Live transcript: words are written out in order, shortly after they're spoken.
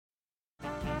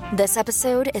This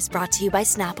episode is brought to you by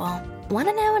Snapple. Want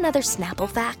to know another Snapple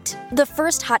fact? The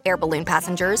first hot air balloon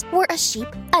passengers were a sheep,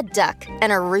 a duck,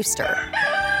 and a rooster.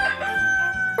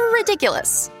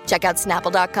 Ridiculous. Check out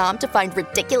Snapple.com to find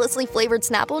ridiculously flavored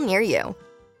Snapple near you.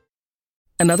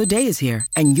 Another day is here,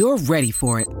 and you're ready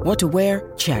for it. What to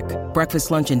wear? Check.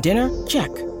 Breakfast, lunch, and dinner?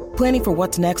 Check. Planning for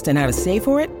what's next and how to save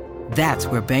for it? That's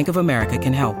where Bank of America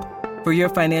can help. For your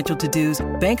financial to-dos,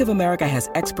 Bank of America has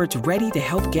experts ready to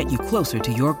help get you closer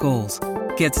to your goals.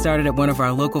 Get started at one of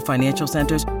our local financial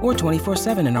centers or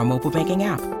 24/7 in our mobile banking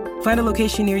app. Find a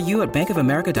location near you at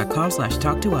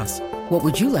bankofamerica.com/talktous. What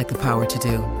would you like the power to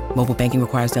do? Mobile banking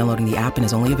requires downloading the app and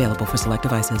is only available for select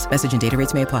devices. Message and data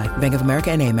rates may apply. Bank of America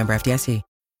N.A., member FDIC.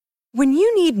 When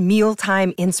you need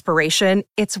mealtime inspiration,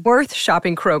 it's worth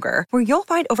shopping Kroger, where you'll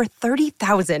find over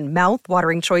 30,000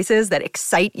 mouth-watering choices that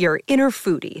excite your inner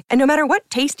foodie. And no matter what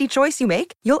tasty choice you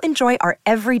make, you'll enjoy our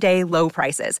everyday low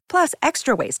prices, plus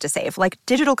extra ways to save, like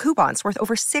digital coupons worth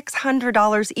over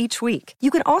 $600 each week. You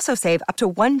can also save up to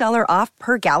 $1 off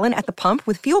per gallon at the pump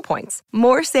with fuel points.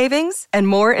 More savings and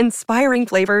more inspiring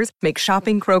flavors make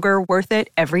shopping Kroger worth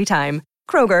it every time.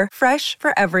 Kroger, fresh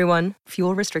for everyone.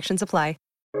 Fuel restrictions apply.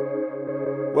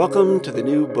 Welcome to the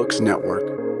New Books Network.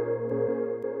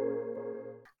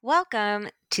 Welcome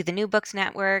to the New Books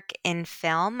Network in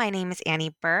Film. My name is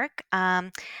Annie Burke.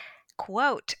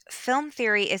 Quote, film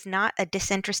theory is not a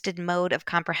disinterested mode of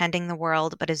comprehending the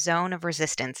world, but a zone of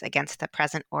resistance against the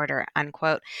present order,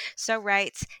 unquote. So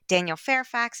writes Daniel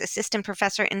Fairfax, assistant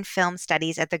professor in film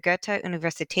studies at the Goethe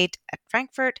Universität at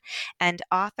Frankfurt and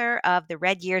author of The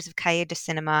Red Years of Cahiers du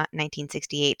Cinema,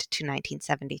 1968 to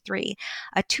 1973,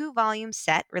 a 2-volume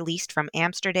set released from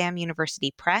Amsterdam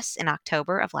University Press in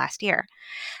October of last year.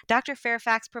 Dr.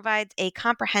 Fairfax provides a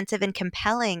comprehensive and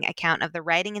compelling account of the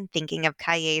writing and thinking of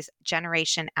Cahiers'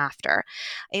 generation after,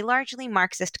 a largely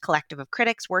Marxist collective of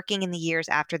critics working in the years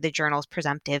after the journal's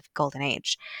presumptive golden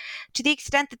age. To the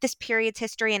extent that this period's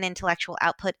history and intellectual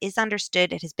output is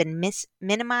understood, it has been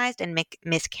minimized and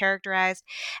mischaracterized,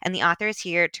 and the author is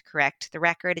here to correct the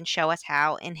record and show us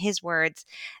how, in his words,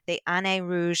 the Années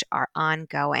Rouges are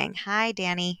ongoing. Hi,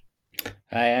 Danny.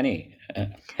 Hi, Annie.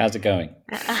 How's it going?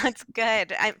 It's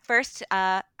good.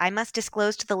 I must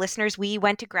disclose to the listeners, we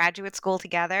went to graduate school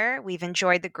together. We've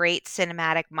enjoyed the great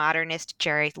cinematic modernist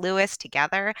Jerry Lewis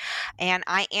together. And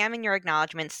I am in your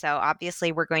acknowledgments, so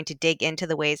obviously we're going to dig into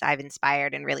the ways I've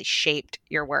inspired and really shaped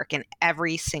your work in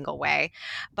every single way.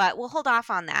 But we'll hold off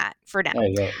on that for now.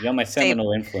 Oh, you're my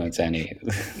seminal influence, Annie.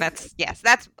 That's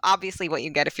obviously what you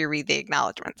get if you read the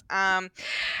acknowledgments.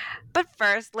 But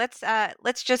first,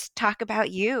 let's just talk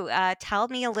about you. Tell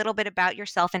me a little bit about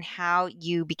yourself and how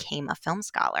you became a film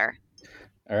scholar.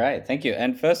 All right, thank you.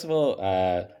 And first of all,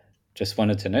 just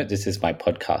wanted to note this is my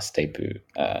podcast debut.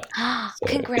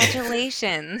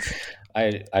 Congratulations!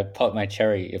 I popped my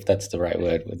cherry, if that's the right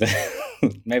word.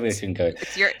 Maybe I shouldn't go.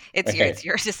 It's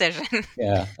your decision.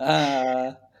 Yeah.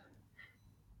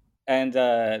 No.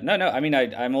 I mean,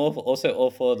 I'm also all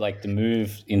for like the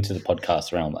move into the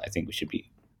podcast realm. I think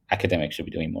academics should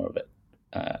be doing more of it.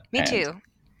 Me too.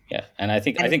 Yeah, and I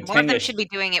think more tenure of them should be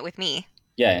doing it with me.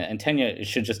 Yeah, and tenure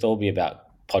should just all be about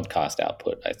podcast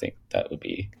output. I think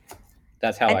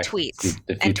that's how I tweets see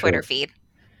the future. And Twitter feed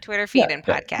and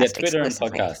podcast. Yeah, Twitter and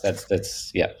podcast.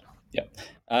 That's yeah.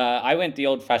 I went the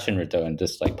old-fashioned route though and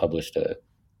just like published a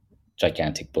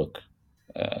gigantic book.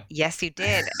 Yes, you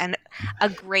did, and a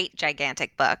great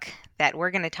gigantic book that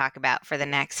we're going to talk about for the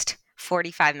next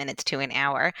 45 minutes to an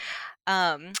hour.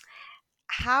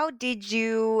 How did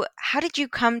you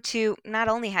come to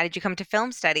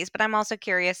film studies, but I'm also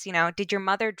curious, did your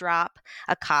mother drop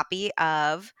a copy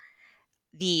of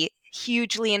the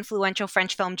hugely influential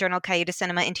French film journal Cahiers du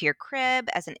Cinema into your crib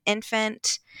as an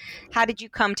infant? How did you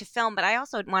come to film? But I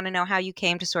also want to know how you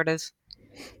came to sort of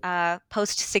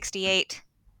post 68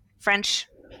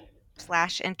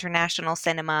 French/international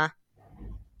cinema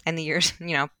and the years,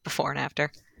 before and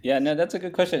after. Yeah, no, that's a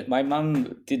good question. My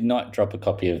mum did not drop a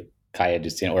copy of Cahiers du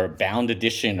Cinema or a bound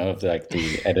edition of like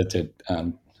the edited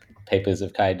papers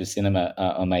of Cahiers du Cinema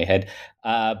on my head,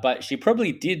 but she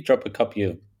probably did drop a copy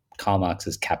of Karl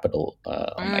Marx's Capital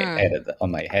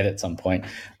on my head at some point,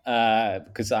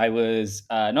 because I was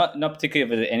not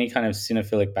particularly of any kind of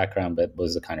cinephilic background, but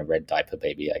was a kind of red diaper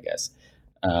baby, I guess,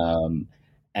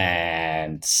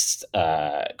 and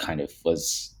kind of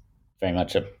was very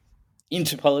much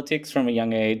into politics from a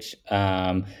young age,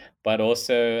 but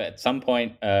also at some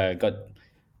point got,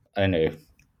 I don't know,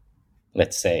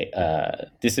 let's say,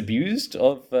 disabused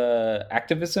of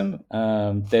activism.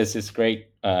 There's this great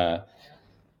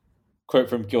quote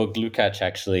from Georg Lukács,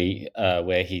 actually,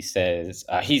 where he says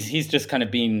he's just kind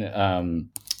of been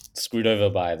screwed over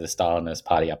by the Stalinist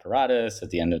party apparatus at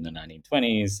the end of the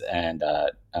 1920s and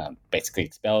basically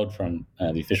expelled from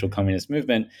the official communist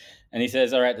movement. And he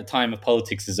says, all right, the time of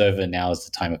politics is over. Now is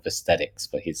the time of aesthetics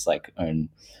for his like own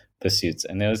pursuits.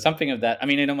 And there was something of that. I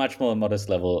mean, in a much more modest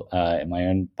level in my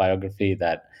own biography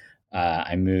that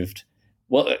I moved,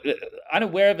 well,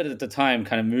 unaware of it at the time,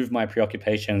 kind of moved my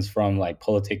preoccupations from like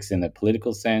politics in the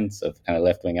political sense of kind of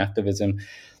left-wing activism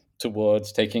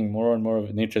towards taking more and more of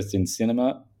an interest in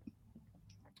cinema,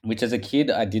 which as a kid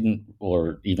I didn't,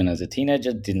 or even as a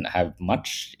teenager, didn't have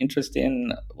much interest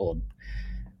in, or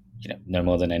no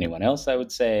more than anyone else, I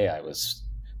would say. I was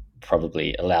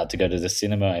probably allowed to go to the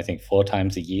cinema, I think 4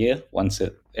 times a year, once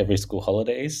at every school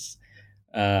holidays.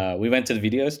 We went to the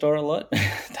video store a lot.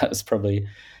 That was probably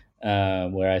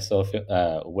where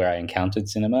I encountered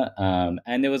cinema.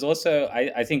 And there was also,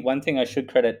 I think one thing I should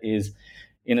credit is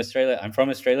in Australia, I'm from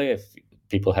Australia, if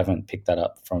people haven't picked that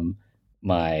up from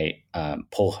my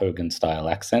Paul Hogan style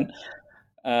accent.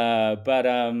 But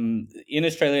in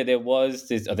Australia, there was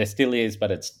this, or there still is, but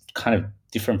it's kind of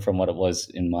different from what it was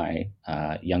in my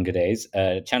younger days,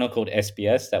 a channel called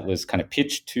SBS that was kind of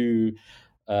pitched to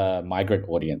a migrant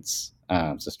audience.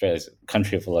 So Australia's a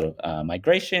country of a lot of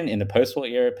migration in the post-war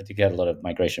era, particularly a lot of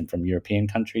migration from European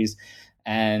countries.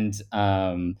 And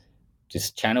this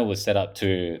channel was set up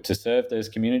to serve those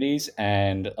communities.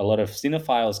 And a lot of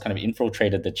cinephiles kind of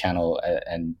infiltrated the channel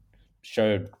and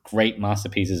showed great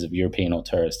masterpieces of European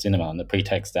auteur cinema on the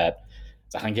pretext that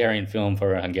it's a Hungarian film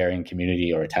for a Hungarian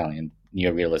community or Italian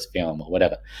neorealist film or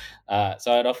whatever.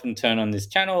 So I'd often turn on this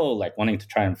channel, like wanting to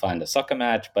try and find a soccer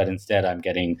match, but instead I'm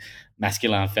getting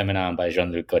Masculin Féminin by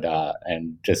Jean-Luc Godard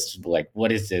and just like,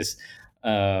 what is this?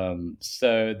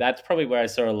 So that's probably where I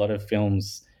saw a lot of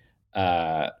films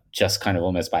just kind of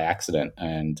almost by accident.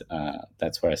 And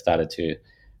that's where I started to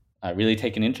really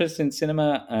take an interest in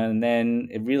cinema. And then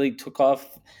it really took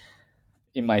off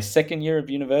in my second year of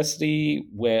university,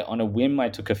 where on a whim I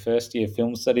took a first year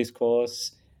film studies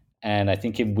course. And I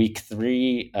think in week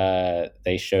 3,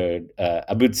 they showed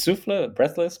A Bout de Souffle,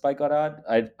 Breathless by Godard.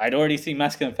 I'd already seen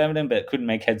Masculine Feminine, but couldn't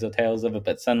make heads or tails of it.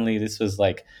 But suddenly this was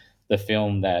like the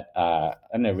film that, I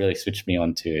don't know, really switched me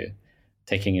on to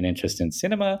taking an interest in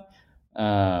cinema.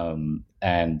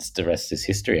 And the rest is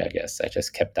history, I guess. I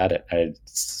just kept at it. I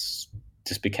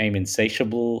just became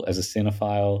insatiable as a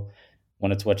cinephile,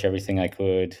 wanted to watch everything I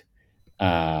could,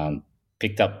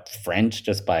 picked up French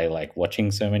just by like watching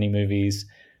so many movies.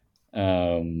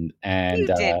 And you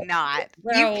did not.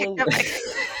 Well, you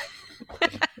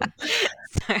picked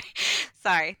up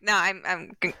sorry. No,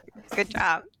 I'm good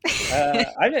job.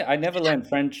 I never learned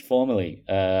French formally.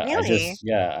 Really?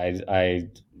 I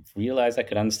realized I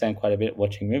could understand quite a bit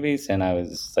watching movies, and I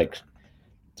was like,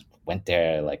 went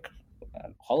there like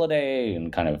on holiday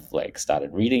and kind of like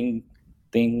started reading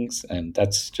things, and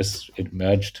that's just, it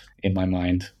emerged in my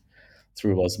mind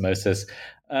through osmosis.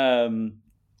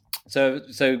 So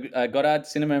Godard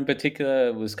cinema in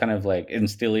particular was kind of like, and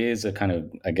still is, a kind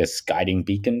of, I guess, guiding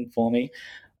beacon for me.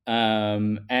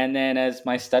 And then as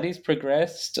my studies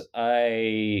progressed,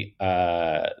 I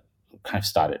kind of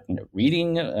started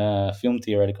reading film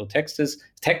theoretical texts.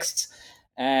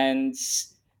 And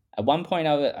at one point,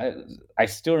 I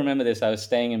still remember this, I was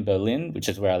staying in Berlin, which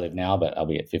is where I live now, but I'll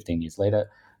be at 15 years later.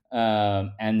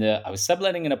 And I was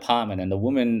subletting an apartment, and the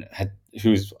woman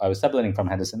I was subletting from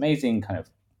had this amazing kind of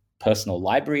personal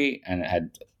library, and it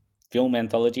had film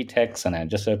anthology texts, and I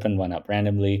just opened one up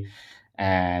randomly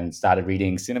and started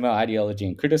reading Cinema, Ideology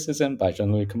and Criticism by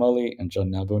Jean-Louis Comolli and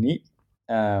John Narboni.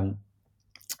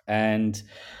 And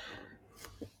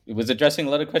it was addressing a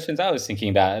lot of questions I was thinking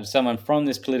about. As someone from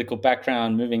this political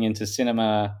background moving into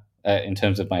cinema in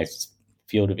terms of my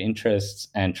field of interests,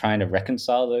 and trying to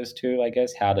reconcile those two, I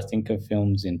guess, how to think of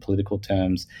films in political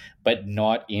terms, but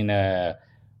not in a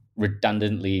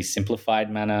redundantly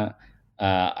simplified manner.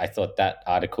 I thought that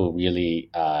article really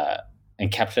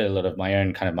encapsulated a lot of my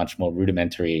own kind of much more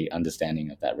rudimentary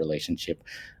understanding of that relationship.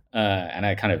 And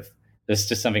I kind of, there's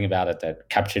just something about it that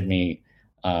captured me.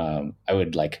 I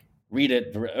would like read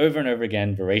it over and over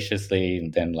again voraciously,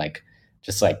 and then like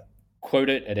just like quote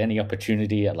it at any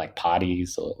opportunity at like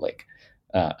parties, or like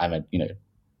I'm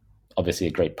obviously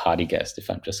a great party guest if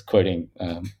I'm just quoting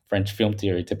French film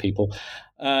theory to people,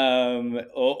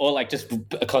 or like just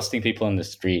accosting people on the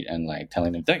street and like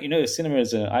telling them, don't you know, cinema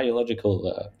is an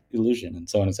ideological illusion, and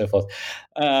so on and so forth.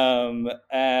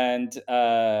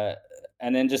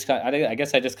 And then just I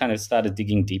guess I just kind of started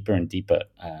digging deeper and deeper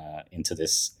into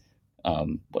this,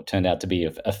 what turned out to be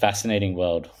a fascinating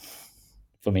world,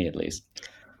 for me at least.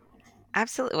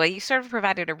 Absolutely. Well, you sort of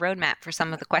provided a roadmap for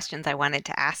some of the questions I wanted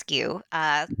to ask you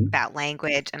Mhm. about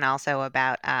language and also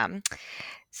about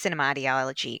cinema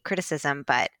ideology criticism.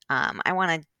 But I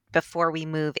want to, before we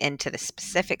move into the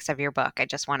specifics of your book, I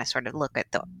just want to sort of look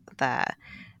at the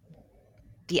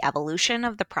the evolution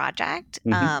of the project,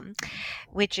 Mhm.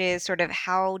 which is sort of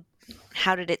how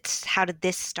did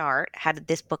this start? How did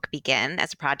this book begin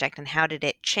as a project, and how did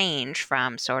it change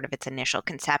from sort of its initial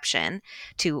conception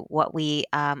to what we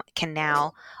can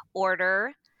now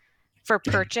order for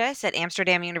purchase at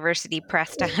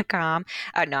amsterdamuniversitypress.com?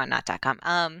 No, not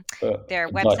 .com.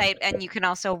 Their But website, and you can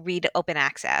also read open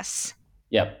access.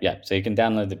 yeah. So you can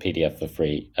download the PDF for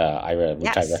free, which I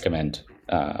Yes. recommend.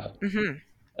 Hmm.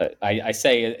 I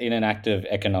say in an act of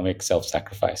economic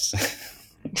self-sacrifice.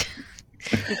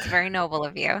 It's very noble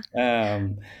of you.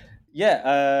 um,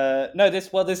 yeah. No.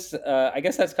 This. I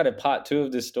guess that's kind of part two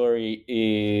of the story.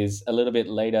 Is a little bit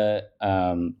later.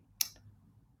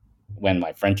 When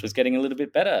my French was getting a little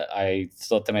bit better, I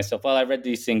thought to myself, well, I read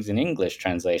these things in English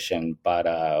translation, but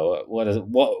what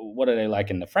are they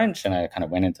like in the French? And I kind of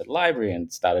went into the library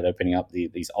and started opening up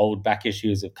these old back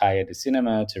issues of Cahiers de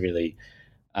Cinema to really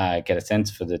get a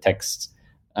sense for the text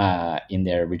in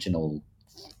their original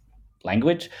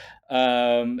language.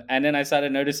 And then I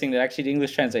started noticing that actually the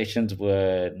English translations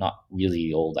were not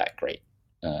really all that great.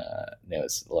 There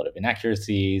was a lot of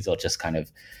inaccuracies or just kind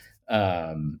of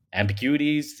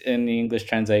ambiguities in the English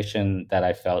translation that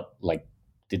I felt like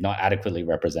did not adequately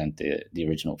represent the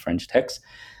original French text.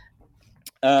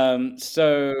 In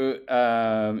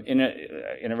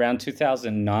around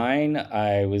 2009,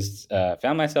 I was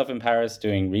found myself in Paris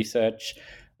doing research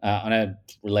on a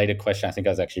related question. I think I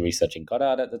was actually researching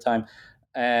Godard at the time,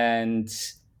 and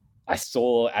I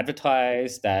saw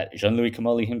advertised that Jean-Louis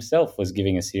Comolli himself was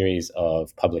giving a series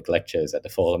of public lectures at the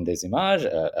Forum des Images,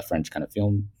 a French kind of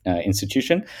film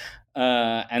institution,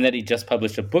 and that he just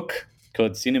published a book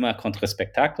called Cinéma contre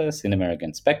Spectacle, Cinema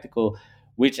Against Spectacle,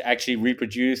 which actually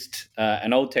reproduced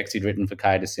an old text he'd written for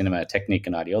Cahiers de Cinema, Technique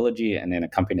and Ideology, and then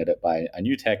accompanied it by a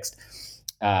new text,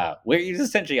 where he's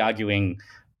essentially arguing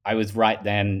I was right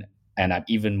then and I'm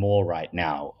even more right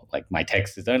now. Like my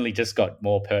text has only just got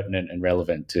more pertinent and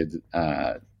relevant to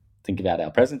think about our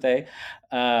present day.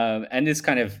 And this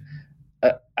kind of,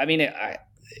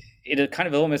 it kind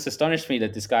of almost astonished me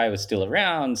that this guy was still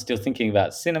around, still thinking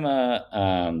about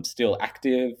cinema, still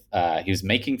active. He was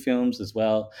making films as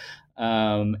well.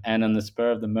 And on the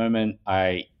spur of the moment,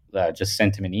 I just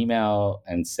sent him an email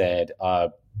and said,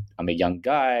 I'm a young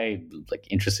guy, like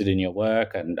interested in your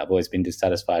work, and I've always been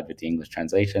dissatisfied with the English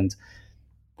translations.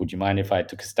 Would you mind if I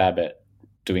took a stab at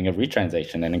doing a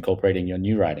retranslation and incorporating your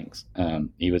new writings?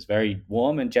 He was very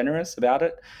warm and generous about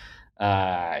it.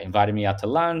 Invited me out to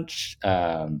lunch,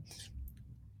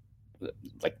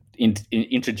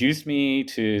 introduced me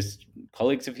to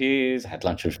colleagues of his. Had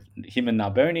lunch with him and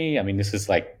Narboni. I mean, this is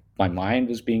like my mind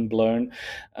was being blown.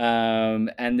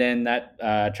 And then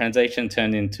that translation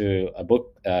turned into a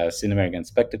book, Cinema Against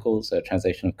Spectacles, a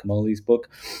translation of Comolli's book.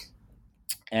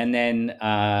 And then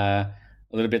a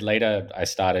little bit later, I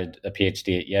started a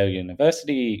PhD at Yale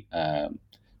University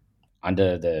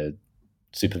under the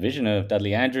supervision of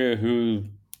Dudley Andrew, who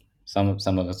some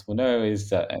of us will know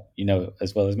is,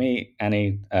 as well as me,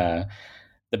 Annie, the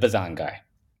Bazin guy,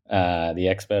 the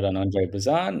expert on Andre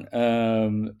Bazin.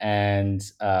 And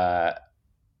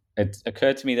it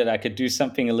occurred to me that I could do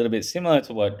something a little bit similar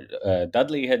to what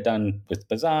Dudley had done with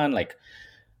Bazin, like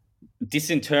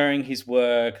disinterring his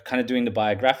work, kind of doing the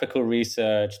biographical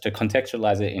research to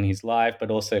contextualize it in his life, but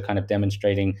also kind of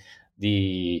demonstrating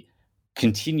the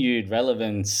continued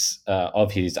relevance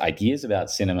of his ideas about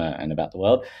cinema and about the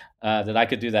world, that I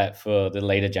could do that for the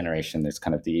later generation. That's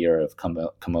kind of the era of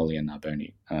Comolli and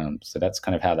Narboni. So that's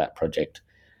kind of how that project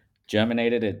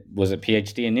germinated. It was a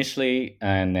PhD initially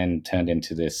and then turned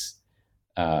into this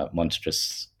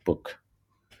monstrous book.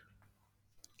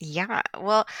 Yeah.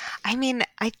 Well, I mean,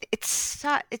 it's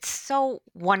so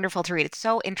wonderful to read. It's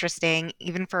so interesting,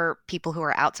 even for people who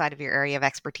are outside of your area of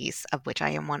expertise, of which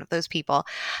I am one of those people.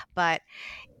 But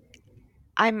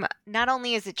I'm not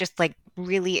only is it just like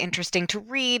really interesting to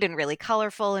read and really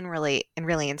colorful and really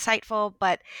insightful,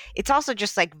 but it's also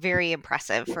just like very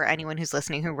impressive for anyone who's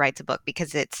listening who writes a book,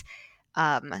 because it's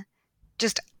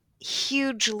just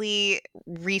hugely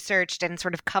researched and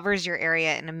sort of covers your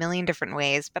area in a million different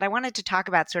ways. But I wanted to talk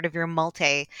about sort of your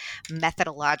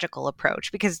multi-methodological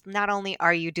approach, because not only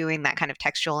are you doing that kind of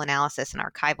textual analysis and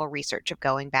archival research of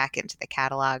going back into the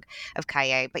catalog of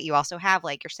Cahiers, but you also have,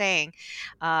 like you're saying,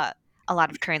 a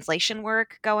lot of translation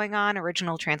work going on,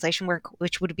 original translation work,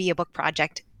 which would be a book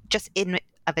project just in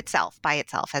of itself, by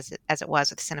itself, as it was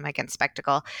with Cinema Against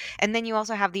Spectacle. And then you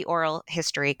also have the oral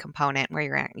history component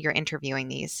where you're interviewing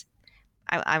these,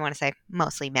 I want to say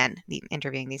mostly men,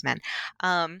 interviewing these men.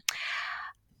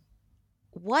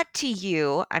 What to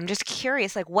you, I'm just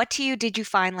curious, like what to you did you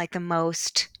find like the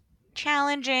most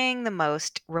challenging, the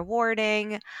most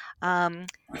rewarding? I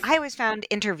always found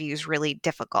interviews really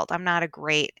difficult. I'm not a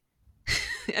great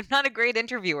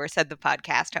interviewer, said the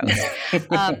podcast host.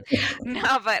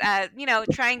 No, but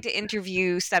trying to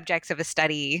interview subjects of a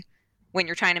study when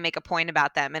you're trying to make a point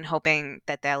about them and hoping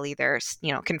that they'll either,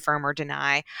 confirm or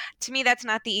deny. To me, that's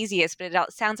not the easiest, but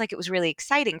it sounds like it was really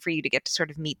exciting for you to get to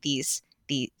sort of meet these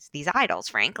idols,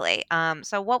 frankly.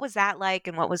 So what was that like,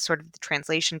 and what was sort of the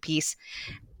translation piece,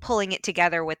 pulling it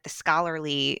together with the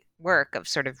scholarly work of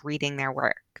sort of reading their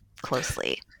work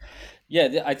closely?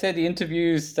 Yeah, I'd say the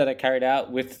interviews that I carried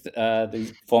out with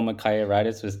the former Kaya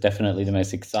writers was definitely the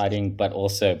most exciting, but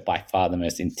also by far the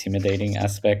most intimidating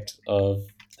aspect of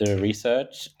the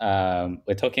research.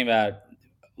 We're talking about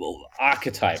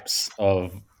archetypes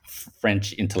of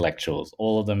French intellectuals,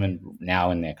 all of them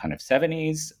now in their kind of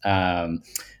 70s.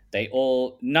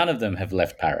 None of them have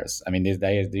left Paris. I mean,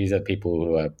 these are people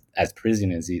who are as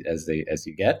Parisian as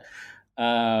you get.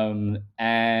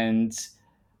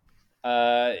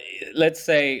 Let's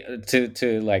say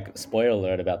to like spoiler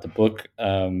alert about the book,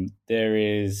 there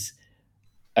is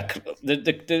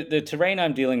the terrain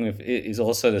I'm dealing with is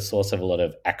also the source of a lot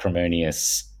of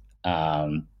acrimonious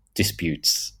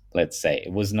disputes. Let's say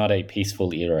it was not a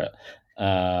peaceful era,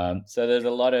 so there's a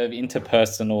lot of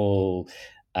interpersonal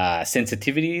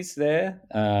sensitivities there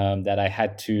that I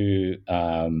had to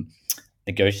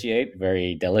negotiate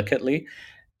very delicately.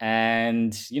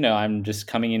 And I'm just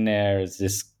coming in there as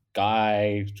this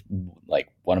guy, like,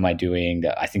 what am I doing?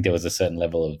 I think there was a certain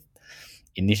level of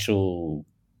initial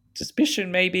suspicion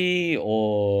maybe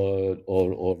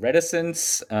or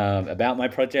reticence about my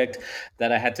project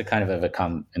that I had to kind of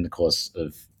overcome in the course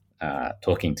of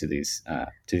talking to these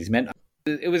men.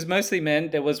 It was mostly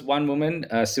men. There was one woman,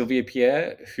 Sylvia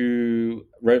Pierre, who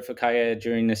wrote for Kaya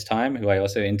during this time, who I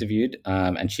also interviewed,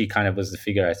 and she kind of was the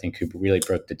figure, I think, who really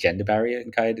broke the gender barrier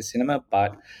in Cahiers du Cinéma.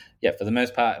 But yeah, for the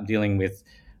most part, I'm dealing with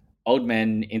old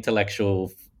men,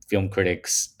 intellectual film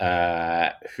critics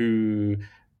who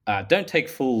don't take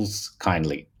fools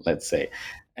kindly, let's say.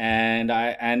 And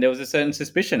there was a certain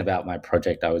suspicion about my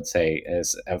project, I would say,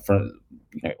 as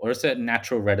or a certain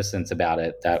natural reticence about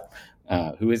it. That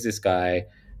who is this guy?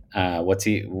 What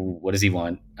does he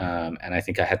want? And I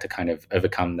think I had to kind of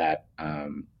overcome that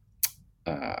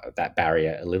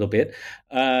barrier a little bit.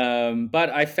 But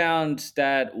I found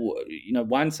that,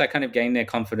 once I kind of gained their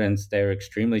confidence, they were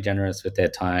extremely generous with their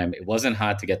time. It wasn't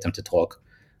hard to get them to talk.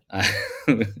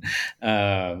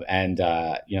 And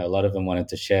a lot of them wanted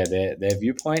to share their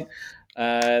viewpoint.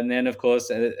 And then, of course,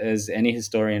 as any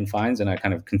historian finds, and I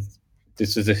kind of,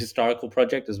 this was a historical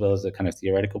project as well as a kind of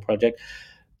theoretical project,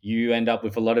 you end up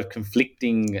with a lot of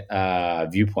conflicting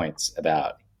viewpoints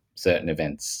about certain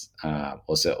events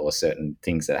or certain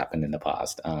things that happened in the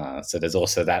past. So there's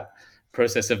also that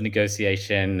process of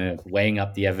negotiation, of weighing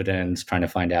up the evidence, trying to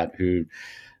find out who,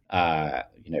 or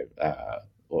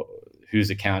whose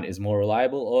account is more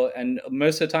reliable. And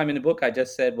most of the time in the book, I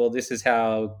just said, well, this is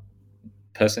how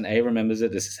person A remembers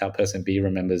it, this is how person B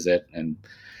remembers it, and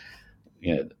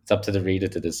it's up to the reader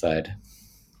to decide.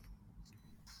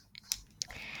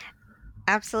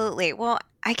 Absolutely. Well,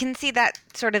 I can see that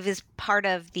sort of is part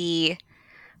of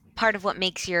what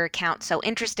makes your account so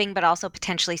interesting, but also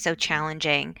potentially so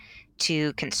challenging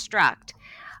to construct.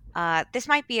 This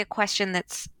might be a question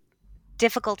that's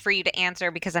difficult for you to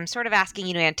answer because I'm sort of asking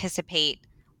you to anticipate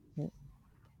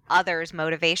others'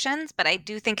 motivations, but I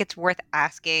do think it's worth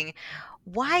asking,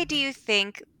 why do you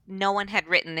think no one had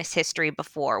written this history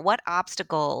before? What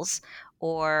obstacles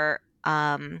or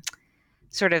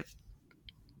sort of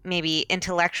maybe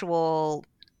intellectual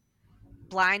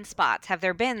blind spots have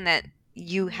there been that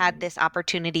you had this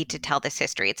opportunity to tell this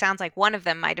history? It sounds like one of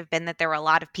them might have been that there were a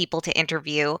lot of people to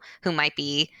interview who might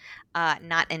be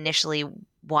not initially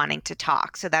wanting to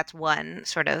talk. So that's one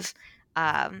sort of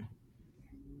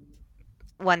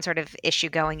issue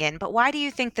going in. But why do you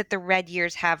think that the Red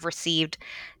Years have received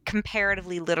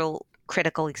comparatively little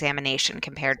critical examination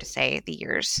compared to, say, the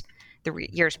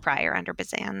years prior under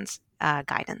Bazan's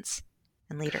guidance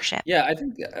and leadership? Yeah,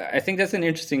 I think that's an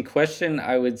interesting question.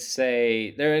 I would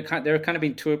say there have kind of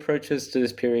been two approaches to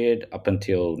this period up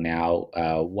until now.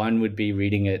 One would be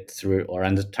reading it through or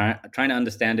trying to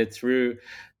understand it through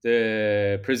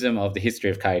the prism of the history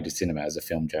of Cahiers du Cinéma as a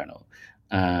film journal.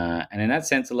 And in that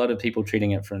sense, a lot of people treating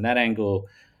it from that angle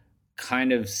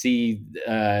kind of see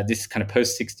this kind of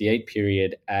post-68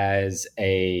 period as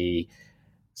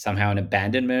somehow an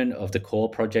abandonment of the core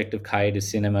project of Cahiers du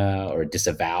Cinema, or a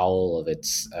disavowal of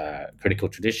its critical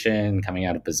tradition coming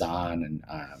out of Bazin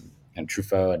and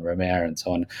Truffaut and Romer and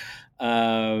so on.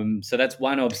 So that's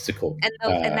one obstacle.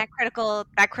 And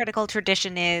that critical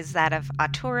tradition is that of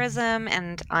auteurism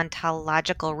and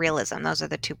ontological realism. Those are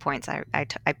the 2 points I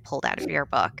pulled out of your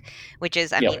book, which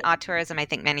is, I mean, auteurism. I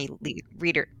think many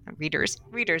readers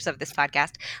of this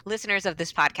podcast, listeners of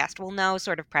this podcast, will know,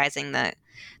 sort of prizing the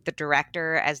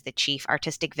director as the chief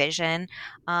artistic vision.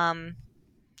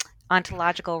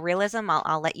 Ontological realism,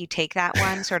 I'll let you take that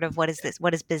one. Sort of, what is this?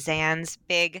 What is Bazin's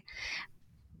big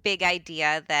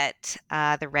idea that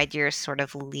the Red Years sort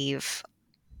of leave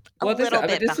a little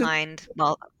bit behind,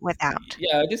 without.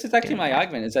 Yeah, this is actually my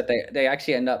argument, is that they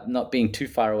actually end up not being too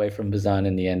far away from Bazin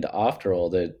in the end after all.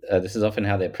 This is often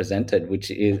how they're presented, which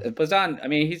is Bazin, I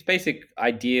mean, his basic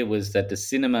idea was that the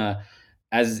cinema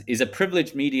is a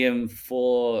privileged medium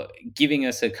for giving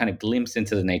us a kind of glimpse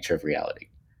into the nature of reality.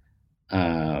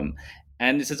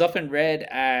 And this is often read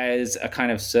as a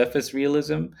kind of surface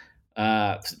realism.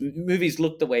 Movies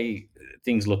look the way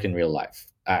things look in real life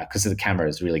because the camera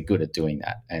is really good at doing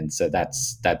that, and so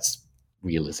that's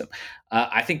realism.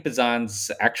 I think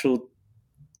Bazin's actual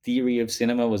theory of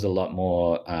cinema was a lot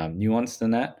more nuanced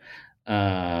than that,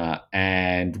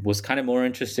 and was kind of more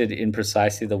interested in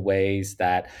precisely the ways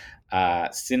that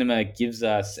cinema gives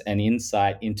us an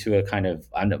insight into a kind of,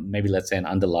 maybe let's say, an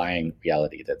underlying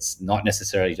reality that's not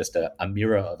necessarily just a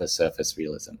mirror of a surface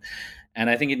realism. And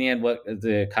I think in the end, what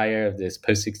the Cahiers of this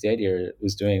post-68 era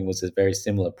was doing was a very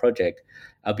similar project,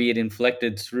 albeit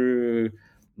inflected through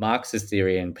Marxist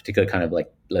theory, in particular kind of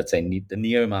like, let's say, the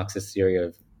neo-Marxist theory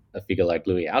of a figure like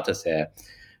Louis Althusser,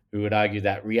 who would argue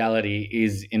that reality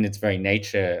is in its very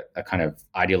nature a kind of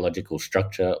ideological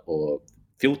structure or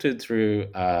filtered through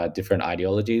different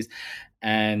ideologies.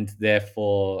 And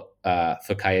therefore,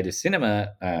 for Cahiers du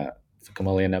Cinema, for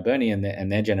Comolli and Narboni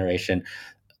and their generation,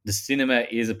 the cinema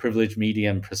is a privileged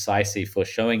medium precisely for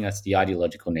showing us the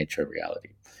ideological nature of reality.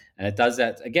 And it does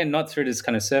that, again, not through this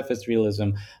kind of surface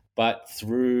realism, but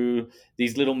through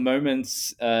these little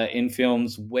moments in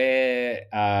films where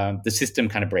the system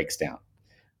kind of breaks down.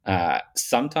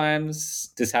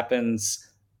 Sometimes this happens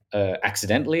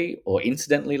accidentally or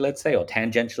incidentally, let's say, or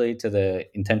tangentially to the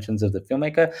intentions of the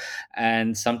filmmaker.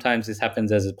 And sometimes this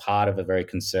happens as a part of a very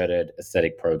concerted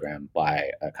aesthetic program by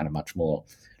a kind of much more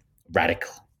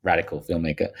radical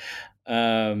filmmaker.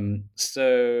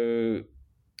 So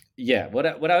yeah, what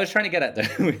I was trying to get at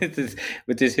though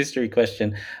with this history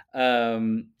question,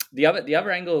 the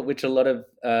other angle at which a lot of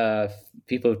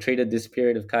people have treated this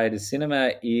period of Cahiers du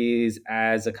Cinema is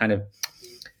as a kind of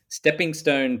stepping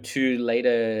stone to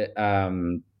later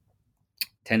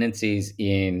tendencies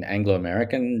in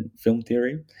Anglo-American film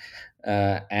theory.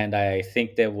 And I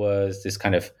think there was this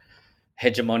kind of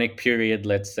hegemonic period,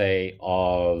 let's say,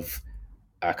 of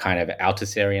a kind of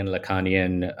Althusserian,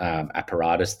 Lacanian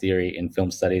apparatus theory in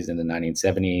film studies in the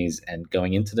 1970s and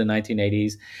going into the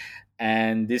 1980s.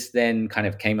 And this then kind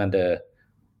of came into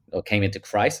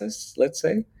crisis, let's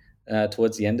say,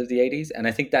 towards the end of the 80s. And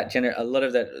I think that a lot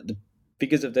of that, the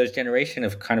figures of those generation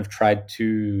have kind of tried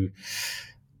to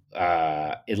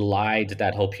elide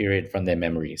that whole period from their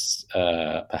memories,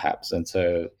 perhaps. And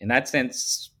so in that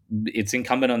sense, it's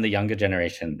incumbent on the younger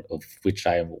generation, of which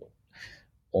I am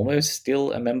almost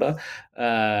still a member,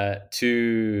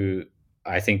 to,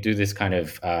 I think, do this kind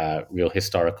of real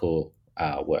historical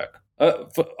work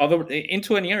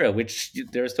into an era which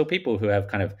there are still people who have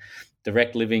kind of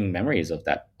direct living memories of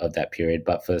that period.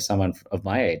 But for someone of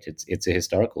my age, it's a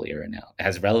historical era now. It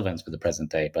has relevance for the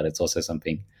present day, but it's also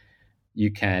something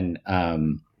you can,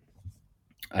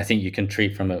 I think, you can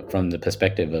treat from the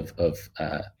perspective of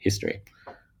history.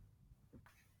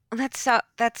 That's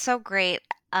so great,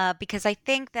 because I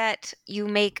think that you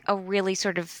make a really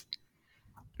sort of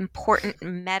important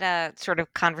meta sort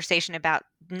of conversation about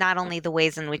not only the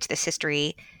ways in which this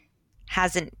history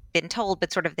hasn't been told,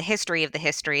 but sort of the history of the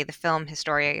history, the film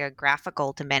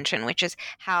historiographical dimension, which is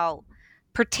how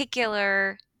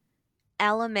particular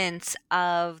elements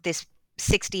of this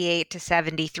 68 to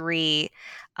 73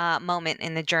 moment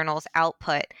in the journal's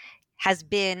output has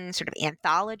been sort of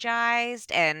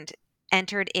anthologized and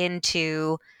entered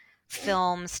into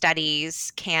film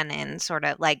studies canon, sort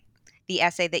of like the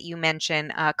essay that you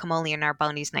mentioned, Comolli and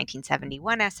Narboni's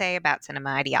 1971 essay about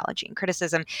cinema ideology and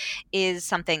criticism, is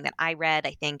something that I read,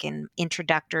 I think, in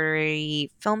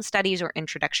introductory film studies or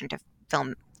introduction to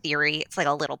film theory. It's like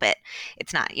a little bit,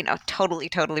 it's not, totally,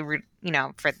 for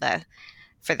the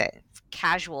for the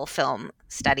casual film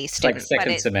study It's like student.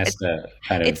 second semester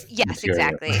kind It's of yes,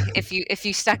 material. exactly. If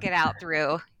you stuck it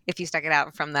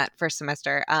out from that first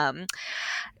semester,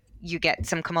 you get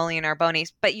some Camoli and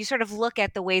Arbonis, but you sort of look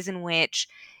at the ways in which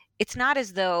it's not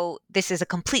as though this is a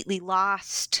completely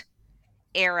lost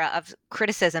era of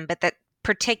criticism, but that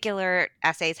particular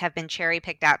essays have been cherry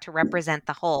picked out to represent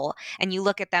the whole. And you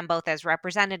look at them both as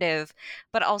representative,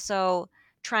 but also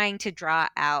trying to draw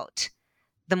out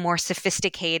the more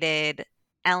sophisticated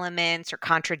elements or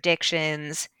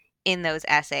contradictions in those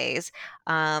essays.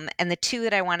 And the two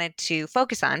that I wanted to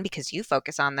focus on, because you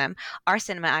focus on them, are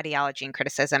Cinema Ideology and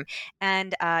Criticism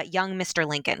and Young Mr.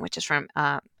 Lincoln, which is from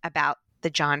about the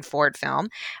John Ford film,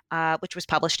 which was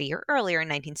published a year earlier in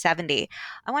 1970.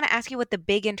 I want to ask you what the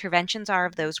big interventions are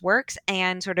of those works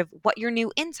and sort of what your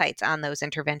new insights on those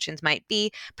interventions might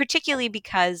be, particularly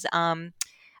because I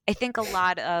think a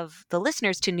lot of the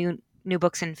listeners to New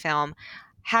Books in Film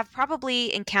have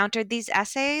probably encountered these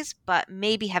essays, but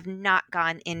maybe haven't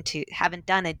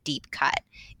done a deep cut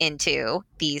into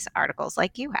these articles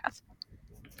like you have.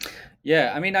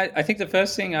 Yeah, I mean, I think the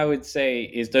first thing I would say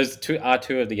is those two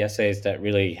of the essays that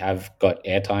really have got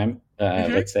airtime,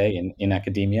 let's say, in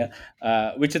academia,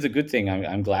 which is a good thing.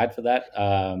 I'm glad for that.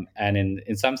 And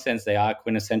in some sense, they are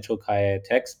quintessential Kaye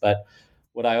texts. But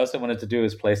what I also wanted to do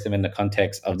is place them in the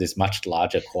context of this much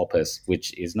larger corpus,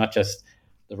 which is not just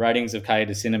the writings of Kaye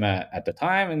de Cinema at the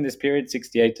time in this period,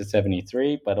 68 to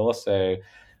 73, but also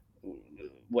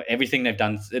everything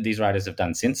these writers have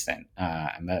done since then.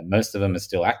 Most of them are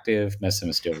still active, most of them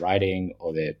are still writing,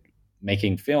 or they're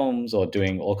making films or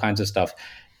doing all kinds of stuff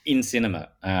in cinema.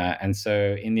 And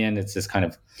so in the end, it's this kind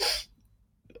of,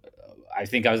 I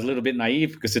think I was a little bit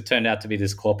naive because it turned out to be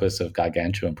this corpus of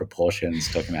gargantuan proportions,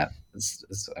 talking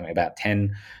about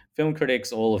 10 film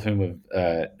critics, all of whom were,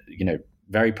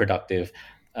 very productive.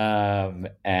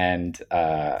 That's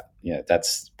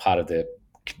part of the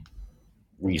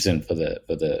reason for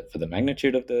the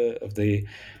magnitude of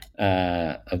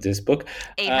this book.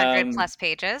 800 plus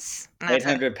pages.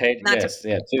 800 pages.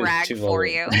 Yes, to brag two for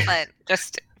volumes. you, but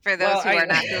just for those who are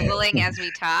not Googling as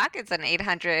we talk, it's an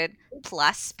 800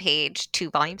 plus page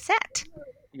 2-volume set.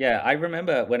 Yeah, I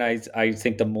remember when I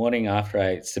think the morning after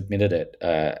I submitted it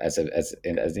as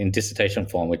in dissertation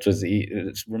form, which was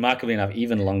remarkably enough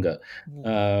even longer.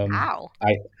 Wow.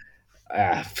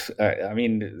 I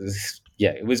mean,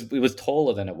 it was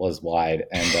taller than it was wide,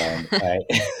 and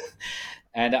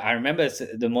and I remember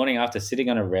the morning after sitting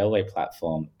on a railway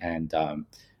platform and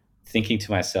thinking to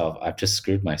myself, I've just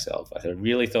screwed myself. I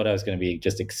really thought I was going to be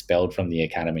just expelled from the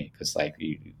academy because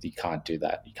you can't do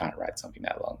that. You can't write something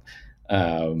that long.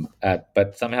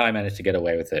 But somehow I managed to get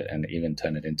away with it and even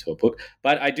turn it into a book.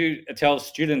 But I do tell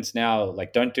students now,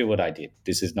 don't do what I did.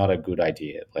 This is not a good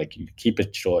idea. You keep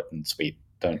it short and sweet.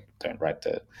 Don't write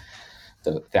the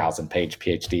 1,000-page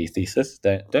PhD thesis.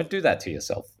 Don't do that to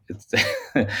yourself. It's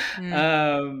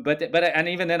but and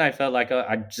even then I felt like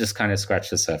I just kind of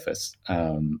scratched the surface.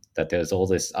 That there's all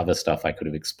this other stuff I could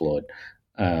have explored.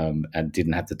 And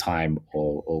didn't have the time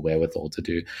or wherewithal to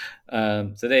do.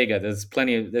 So there you go. There's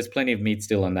plenty of meat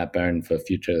still on that bone for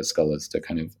future scholars to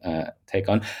kind of take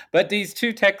on. But these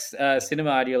two texts, Cinema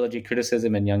Ideology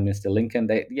Criticism and Young Mr. Lincoln,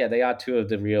 they are two of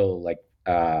the real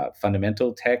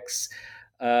fundamental texts.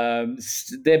 I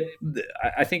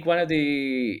think one of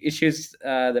the issues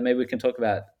that maybe we can talk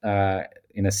about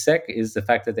in a sec is the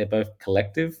fact that they're both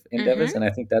collective endeavors, and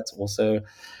I think that's also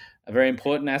a very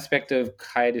important aspect of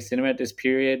Kaye de Cinema at this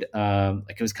period.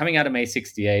 It was coming out of May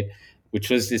 68,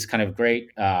 which was this kind of great,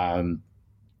 I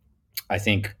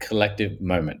think, collective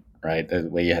moment, right?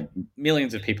 Where you had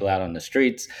millions of people out on the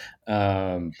streets,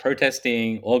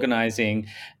 protesting, organizing,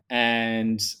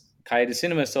 and Kaye de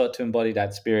Cinema sought to embody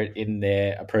that spirit in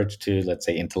their approach to, let's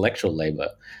say, intellectual labor.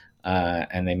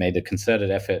 And they made a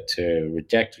concerted effort to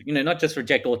reject, not just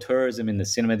reject auteurism in the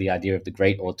cinema, the idea of the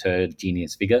great auteur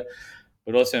genius figure,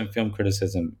 but also in film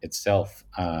criticism itself.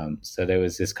 So there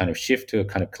was this kind of shift to a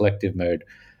kind of collective mode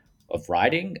of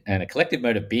writing and a collective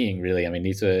mode of being, really. I mean,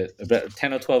 these are about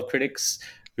 10 or 12 critics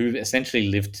who essentially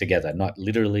lived together, not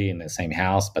literally in the same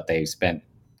house, but they spent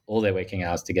all their waking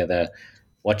hours together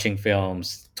watching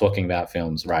films, talking about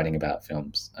films, writing about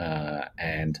films.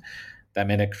 And that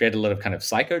meant it created a lot of kind of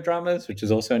psychodramas, which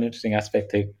is also an interesting aspect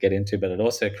to get into, but it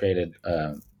also created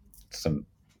some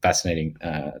fascinating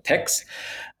texts.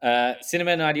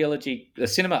 Cinema Ideology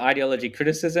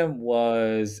Criticism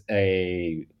was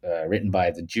written by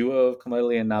the duo of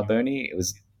Camoli and Narboni. It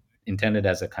was intended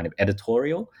as a kind of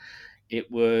editorial.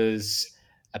 It was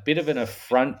a bit of an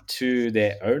affront to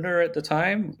their owner at the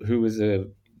time, who was a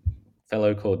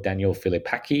fellow called Daniel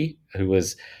Filipacchi, who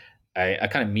was a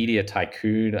kind of media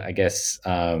tycoon, I guess,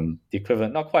 the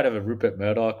equivalent, not quite of a Rupert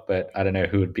Murdoch, but I don't know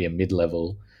who would be a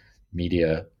mid-level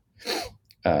media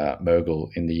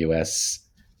mogul in the US.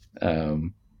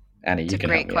 Annie, it's you a can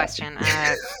great help me question.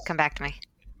 Come back to me.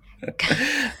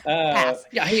 Pass.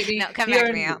 Yeah, No, come back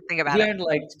to me. I'll think about it.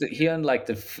 He owned like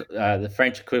the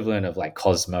French equivalent of like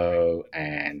Cosmo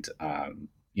and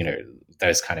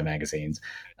those kind of magazines,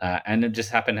 and it just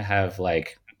happened to have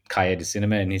like Cahiers du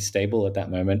Cinema in his stable at that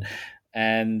moment,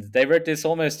 and they wrote this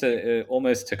almost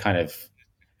to kind of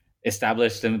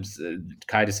establish them.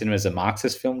 Cahiers du Cinema as a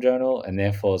Marxist film journal, and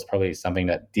therefore it's probably something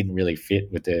that didn't really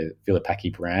fit with the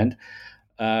Filipaki brand.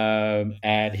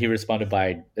 And he responded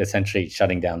by essentially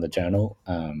shutting down the journal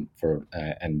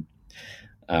and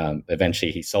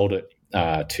eventually he sold it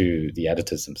to the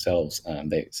editors themselves.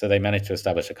 They managed to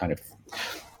establish a kind of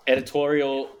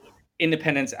editorial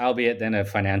independence, albeit then a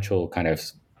financial kind of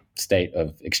state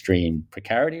of extreme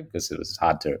precarity because it was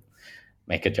hard to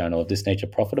make a journal of this nature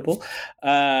profitable.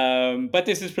 But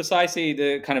this is precisely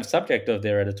the kind of subject of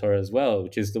their editorial as well,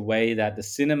 which is the way that the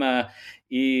cinema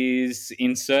is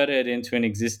inserted into an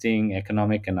existing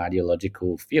economic and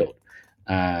ideological field.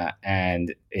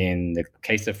 And in the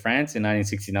case of France in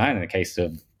 1969, in the case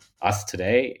of us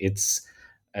today, it's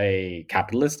a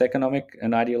capitalist economic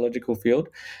and ideological field.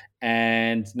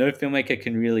 And no filmmaker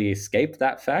can really escape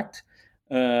that fact.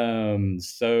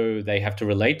 So they have to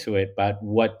relate to it. But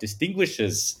what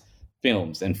distinguishes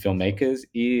films and filmmakers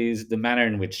is the manner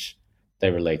in which they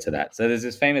relate to that. So there's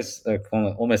this famous,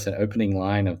 almost an opening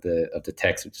line of the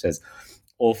text, which says,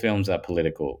 "All films are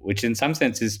political," which in some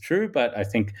sense is true. But I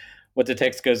think what the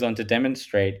text goes on to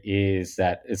demonstrate is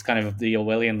that it's kind of the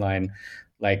Orwellian line,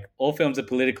 like all films are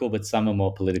political, but some are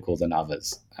more political than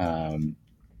others.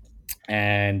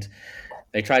 And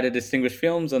they try to distinguish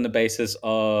films on the basis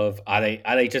of are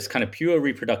they just kind of pure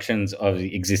reproductions of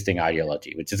the existing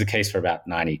ideology, which is the case for about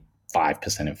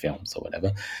 95% of films or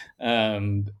whatever,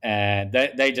 and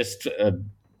they just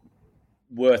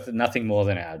worth nothing more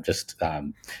than our just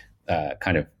kind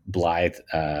of blithe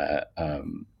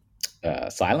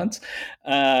silence.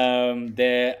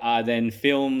 There are then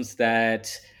films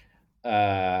that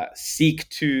seek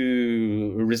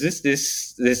to resist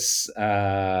this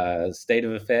state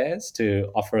of affairs,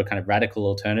 to offer a kind of radical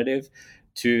alternative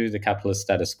to the capitalist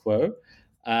status quo.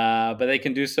 But they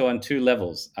can do so on two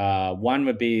levels. One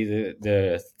would be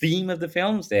the theme of the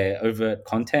films, their overt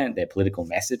content, their political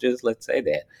messages, let's say.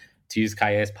 They're, to use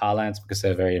Cahiers' parlance, because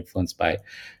they're very influenced by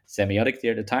semiotic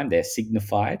theory at the time, they're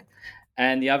signified.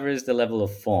 And the other is the level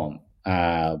of form,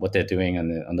 what they're doing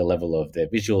on the level of their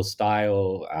visual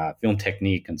style, film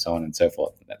technique, and so on and so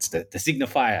forth. That's the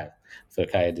signifier for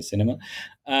Cahiers du Cinema.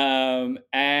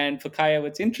 And for Cahiers,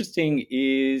 what's interesting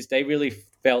is they really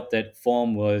felt that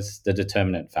form was the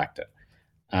determinant factor,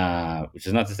 which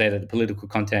is not to say that the political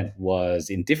content was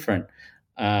indifferent,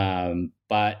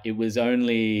 but it was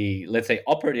only, let's say,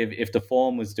 operative if the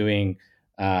form was doing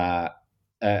a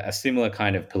similar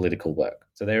kind of political work.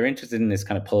 So they were interested in this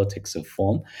kind of politics of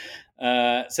form.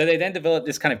 So they then developed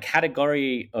this kind of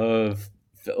categorical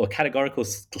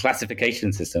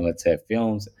classification system, let's say, of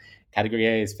films. Category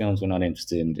A is films we're not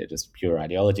interested in, they're just pure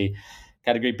ideology.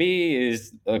 Category B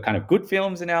is kind of good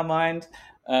films in our mind,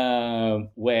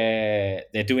 where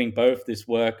they're doing both this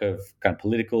work of kind of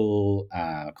political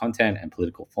content and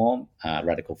political form,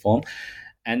 radical form.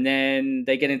 And then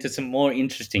they get into some more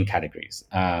interesting categories.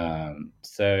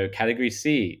 So category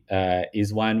C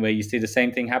is one where you see the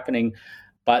same thing happening,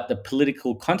 but the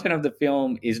political content of the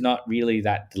film is not really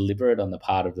that deliberate on the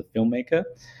part of the filmmaker.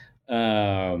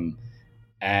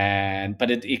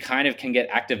 But it kind of can get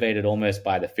activated almost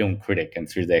by the film critic and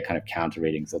through their kind of counter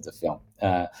readings of the film.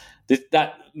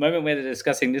 That moment where they're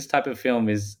discussing this type of film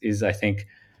is I think,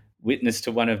 witness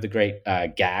to one of the great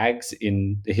gags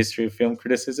in the history of film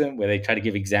criticism, where they try to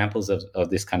give examples of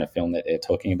this kind of film that they're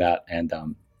talking about. And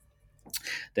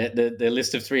the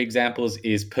list of 3 examples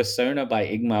is Persona by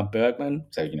Ingmar Bergman,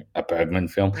 so a Bergman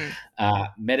film,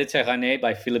 Méditerranée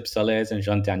by Philippe Solers and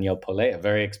Jean-Daniel Paulet, a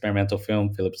very experimental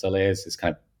film. Philippe Solers is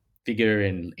kind of figure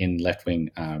in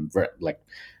left-wing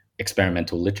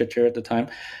experimental literature at the time.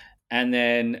 And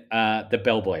then The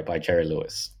Bellboy by Jerry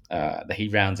Lewis. He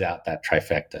rounds out that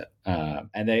trifecta.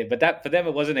 But for them,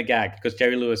 it wasn't a gag, because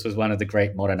Jerry Lewis was one of the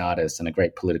great modern artists and a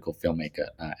great political filmmaker.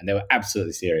 And they were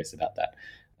absolutely serious about that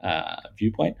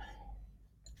viewpoint.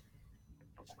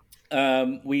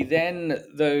 We then,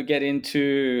 though, get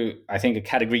into, I think, a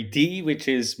category D, which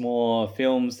is more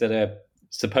films that are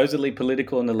supposedly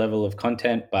political on the level of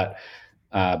content, but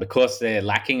because they're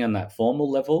lacking on that formal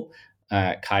level,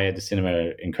 Cahiers du Cinema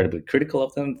are incredibly critical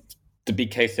of them. the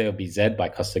big case there would be Zed by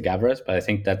Costa Gavras, but I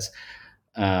think that's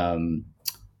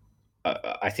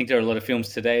I think there are a lot of films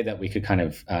today that we could kind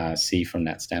of see from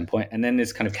that standpoint. And then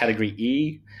there's kind of category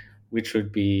E, which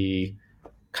would be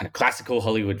kind of classical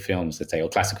Hollywood films, let's say, or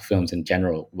classical films in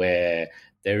general, where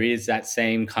there is that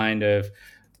same kind of,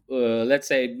 let's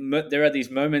say, there are these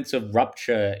moments of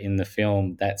rupture in the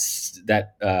film that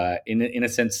in a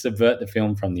sense subvert the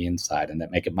film from the inside and that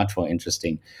make it much more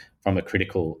interesting from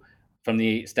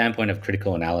the standpoint of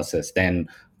critical analysis than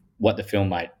what the film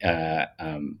might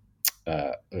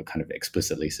kind of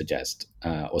explicitly suggest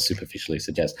or superficially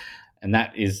suggest. And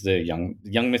that is the young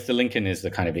Mr. Lincoln is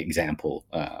the kind of example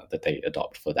that they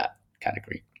adopt for that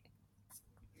category.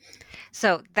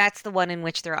 So that's the one in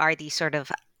which there are these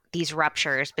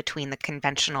ruptures between the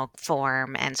conventional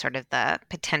form and sort of the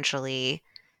potentially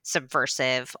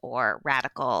subversive or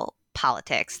radical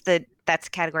politics. That's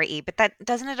category E, but that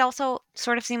doesn't it also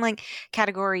sort of seem like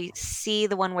category C,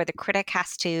 the one where the critic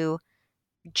has to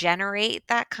generate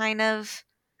that kind of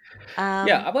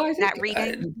I think that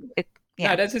reading?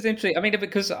 No, that's just interesting. I mean,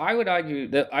 because I would argue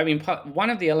that, one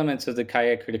of the elements of the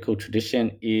Kaye critical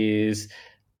tradition is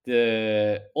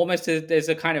there's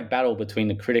a kind of battle between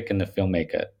the critic and the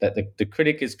filmmaker, that the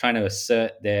critic is trying to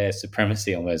assert their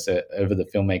supremacy almost over the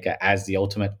filmmaker as the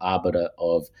ultimate arbiter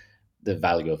of the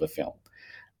value of a film.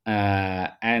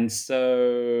 And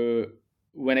so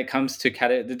when it comes to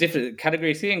the different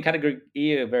category C and category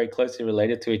E are very closely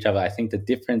related to each other. I think the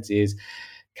difference is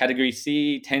category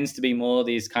C tends to be more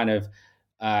these kind of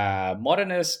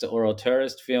modernist or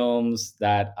auteurist films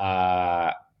that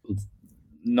are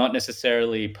not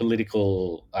necessarily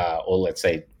political or let's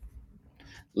say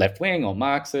left-wing or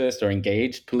Marxist or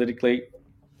engaged politically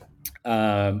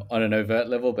on an overt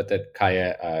level, but that Kaye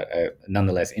are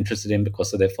nonetheless interested in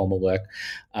because of their formal work.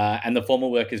 And the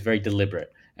formal work is very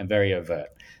deliberate and very overt.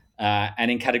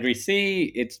 And in category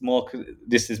C,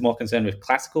 this is more concerned with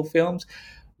classical films,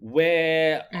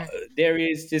 where there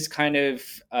is this kind of,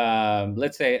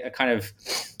 let's say, a kind of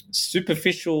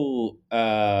superficial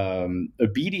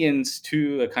obedience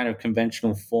to a kind of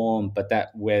conventional form, but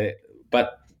where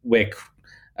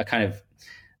a kind of,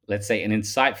 let's say, an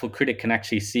insightful critic can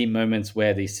actually see moments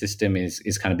where the system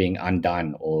is kind of being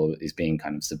undone or is being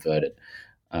kind of subverted.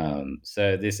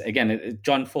 So this, again,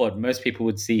 John Ford, most people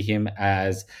would see him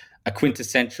as a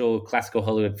quintessential classical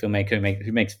Hollywood filmmaker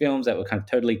who makes films that were kind of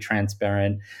totally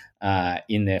transparent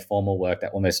in their formal work,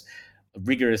 that almost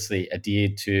rigorously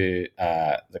adhered to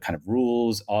the kind of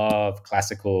rules of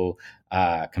classical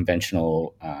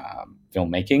conventional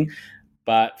filmmaking.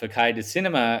 But for Kaye de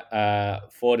Cinema,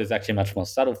 Ford is actually a much more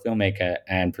subtle filmmaker,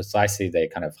 and precisely they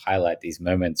kind of highlight these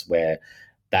moments where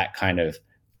that kind of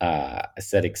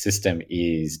aesthetic system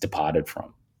is departed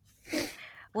from.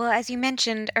 Well, as you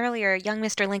mentioned earlier, Young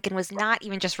Mr. Lincoln was not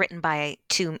even just written by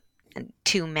two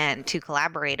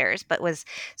collaborators, but was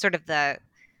sort of a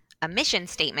mission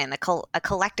statement, a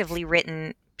collectively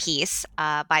written piece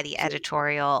by the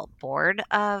editorial board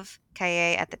of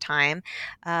Kaye at the time.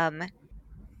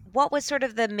 What was sort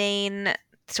of the main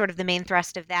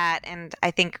thrust of that? And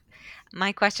I think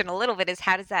my question a little bit is,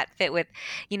 how does that fit with,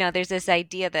 there's this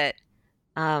idea that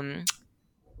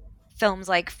films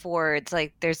like Ford's,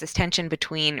 like there's this tension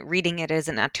between reading it as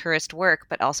an auteurist work,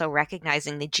 but also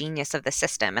recognizing the genius of the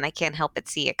system. And I can't help but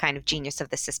see a kind of genius of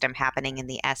the system happening in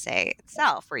the essay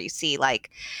itself, where you see like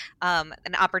an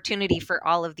opportunity for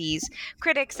all of these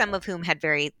critics, some of whom had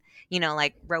very,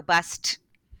 like robust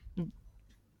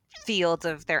fields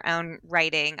of their own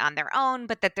writing on their own,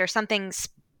 but that there's something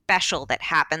special that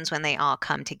happens when they all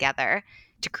come together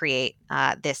to create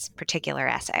this particular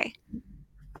essay.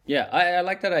 Yeah, I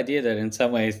like that idea that in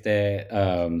some ways they're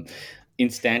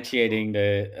instantiating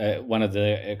the one of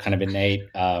the kind of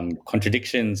innate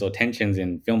contradictions or tensions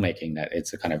in filmmaking, that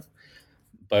it's a kind of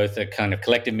both a kind of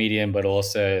collective medium, but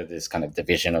also this kind of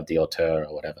division of the auteur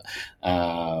or whatever.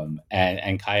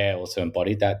 And Kaye also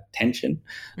embodied that tension.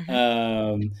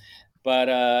 Mm-hmm.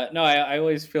 No, I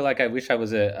always feel like I wish I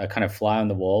was a kind of fly on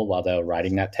the wall while they were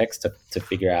writing that text to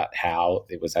figure out how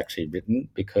it was actually written,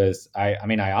 because I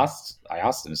asked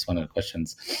them, it's one of the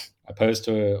questions I posed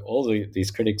to all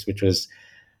these critics, which was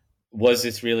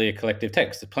this really a collective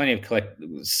text? There's plenty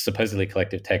of supposedly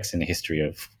collective texts in the history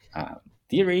of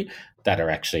theory that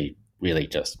are actually really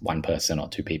just one person or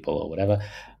two people or whatever.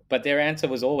 But their answer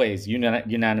was always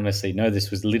unanimously, no,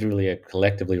 this was literally a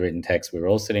collectively written text. We were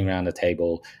all sitting around a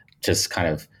table, just kind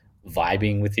of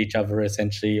vibing with each other,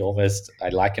 essentially. Almost, I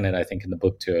liken it, I think, in the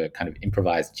book to a kind of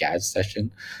improvised jazz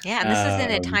session. Yeah, and this is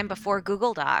in a time before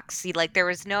Google Docs. There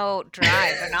was no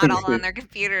drive. They're not all on their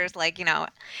computers,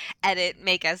 edit,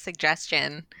 make a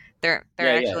suggestion. They're Yeah.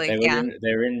 actually, yeah,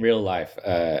 They were in real life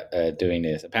doing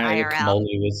this. Apparently,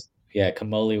 IRL.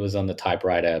 Kamoli was on the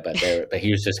typewriter, but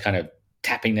he was just kind of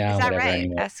tapping Is down that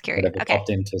right? That's scary. whatever Okay. popped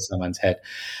into someone's head.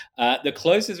 The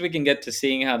closest we can get to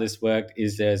seeing how this worked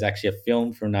is there's actually a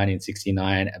film from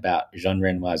 1969 about Jean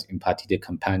Renoir's Une Partie de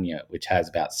Campagne, which has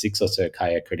about 6 or so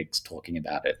Cahiers critics talking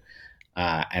about it.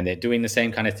 And they're doing the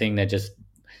same kind of thing. They're just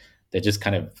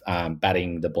kind of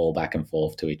batting the ball back and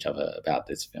forth to each other about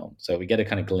this film. So we get a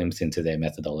kind of glimpse into their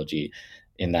methodology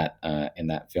in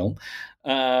that film.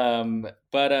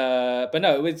 But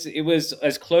no, it was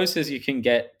as close as you can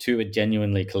get to a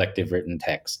genuinely collective written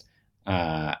text,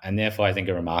 and therefore I think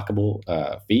a remarkable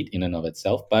feat in and of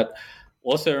itself, but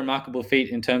also a remarkable feat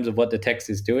in terms of what the text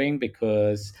is doing,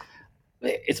 because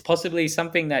it's possibly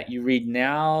something that you read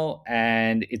now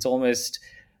and it's almost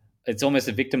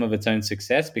a victim of its own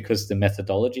success, because the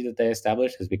methodology that they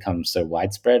established has become so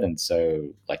widespread and so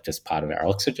like just part of our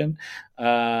oxygen.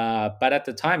 But at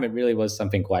the time, it really was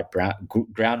something quite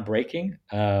groundbreaking.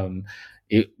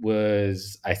 It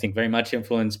was, I think, very much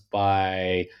influenced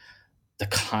by the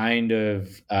kind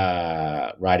of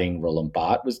writing Roland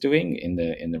Barthes was doing in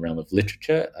the realm of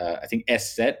literature. I think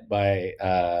Set by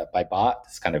Barthes,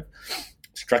 this kind of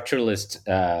structuralist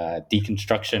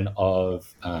deconstruction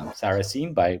of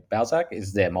Sarracine by Balzac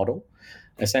is their model,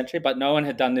 essentially. But no one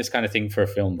had done this kind of thing for a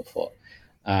film before.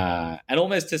 And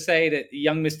almost to say that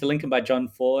Young Mr. Lincoln by John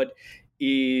Ford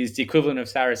is the equivalent of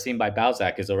Sarracine by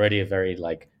Balzac is already a very,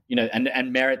 like,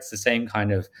 and merits the same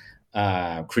kind of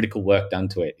critical work done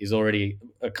to it, is already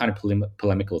a kind of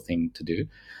polemical thing to do.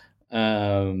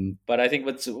 But I think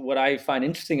what I find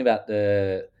interesting about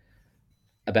the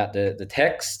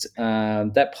text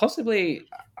that possibly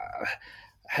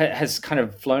has kind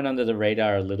of flown under the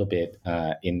radar a little bit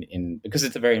because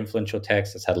it's a very influential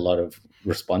text. It's had a lot of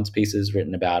response pieces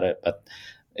written about it, but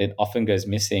it often goes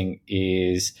missing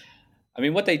is, I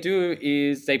mean, what they do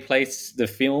is they place the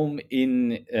film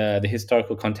in the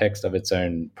historical context of its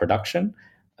own production.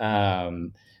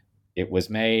 It was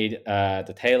made at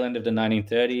the tail end of the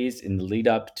 1930s in the lead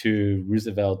up to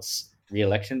Roosevelt's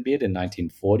re-election bid in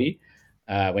 1940.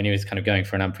 When he was kind of going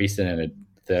for an unprecedented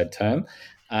third term.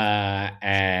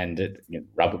 And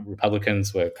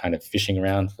Republicans were kind of fishing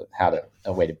around for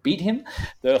a way to beat him.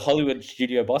 The Hollywood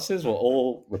studio bosses were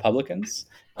all Republicans.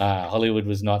 Hollywood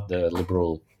was not the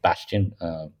liberal bastion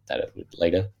that it would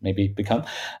later maybe become.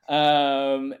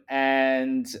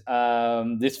 And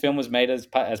this film was made as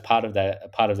part of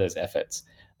those efforts.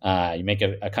 You make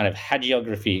a kind of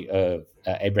hagiography of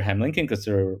Abraham Lincoln, because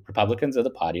the Republicans are the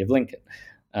party of Lincoln.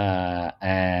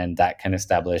 And that can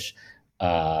establish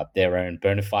their own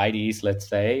bona fides, let's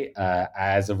say,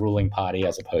 as a ruling party,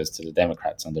 as opposed to the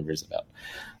Democrats under Roosevelt.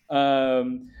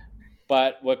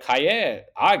 But what Cahiers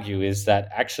argue is that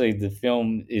actually the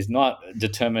film is not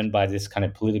determined by this kind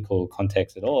of political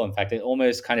context at all. In fact, it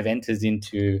almost kind of enters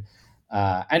into,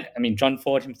 and I mean, John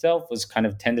Ford himself was kind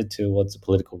of tended towards the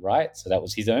political right. So that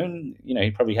was his own,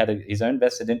 he probably had his own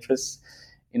vested interests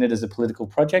in it as a political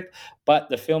project, but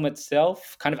the film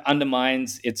itself kind of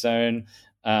undermines its own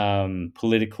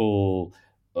political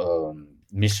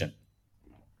mission.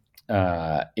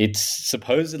 It's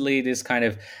supposedly this kind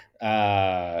of,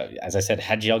 as I said,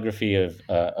 hagiography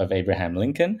of Abraham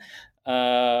Lincoln,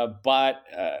 but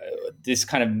this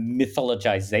kind of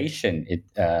mythologization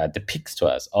it depicts to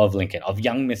us of Lincoln, of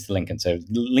young Mr. Lincoln. So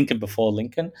Lincoln before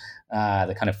Lincoln,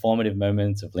 the kind of formative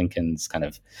moments of Lincoln's kind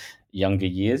of younger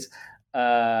years.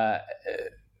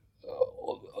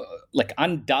 Like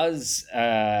undoes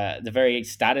the very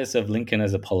status of Lincoln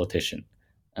as a politician,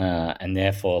 and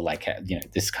therefore, like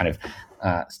this kind of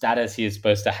status he is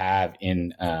supposed to have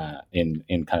in kind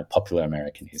of popular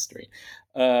American history.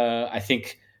 I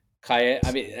think Cahiers,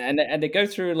 I mean, and they go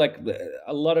through like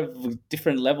a lot of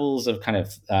different levels of kind of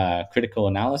critical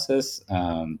analysis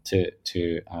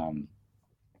to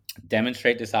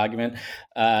demonstrate this argument.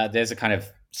 There's a kind of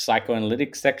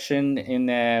psychoanalytic section in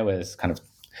there where there's kind of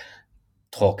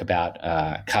talk about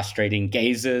castrating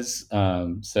gazes.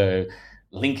 So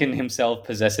Lincoln himself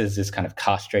possesses this kind of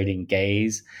castrating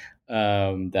gaze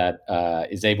that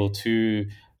is able to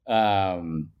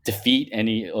defeat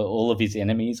all of his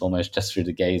enemies almost just through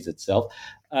the gaze itself.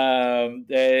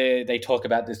 They talk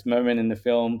about this moment in the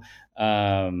film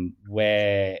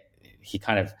where he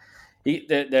kind of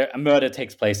a murder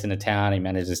takes place in a town. He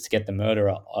manages to get the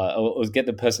murderer or get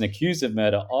the person accused of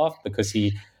murder off because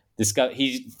he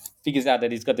figures out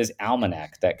that he's got this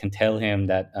almanac that can tell him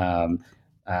that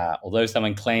although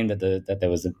someone claimed that there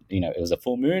was it was a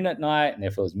full moon at night and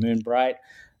therefore it was moon bright,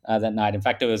 that night. In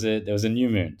fact, there was a new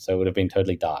moon, so it would have been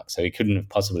totally dark. So he couldn't have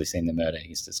possibly seen the murder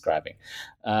he's describing.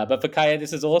 But for Kaye,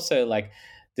 this is also like,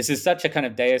 this is such a kind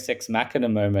of Deus Ex Machina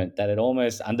moment that it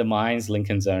almost undermines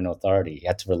Lincoln's own authority. He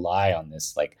had to rely on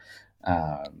this like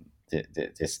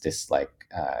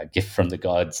gift from the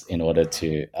gods in order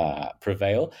to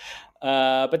prevail.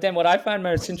 But then what I find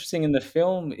most interesting in the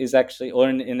film is actually, or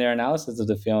in their analysis of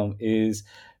the film, is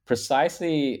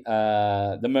precisely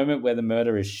the moment where the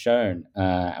murder is shown.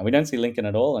 And we don't see Lincoln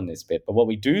at all in this bit, but what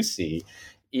we do see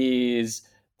is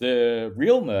the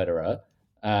real murderer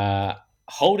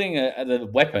holding the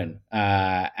weapon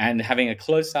and having a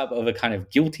close-up of a kind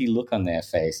of guilty look on their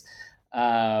face.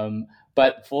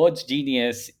 But Ford's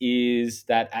genius is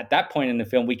that at that point in the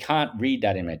film, we can't read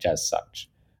that image as such.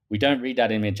 We don't read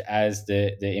that image as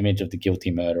the image of the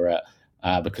guilty murderer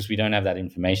because we don't have that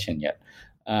information yet.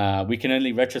 We can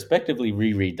only retrospectively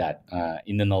reread that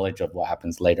in the knowledge of what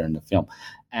happens later in the film.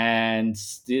 And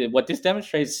what this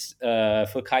demonstrates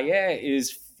for Kaye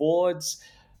is Ford's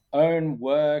own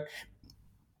work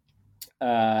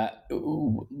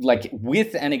like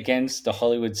with and against the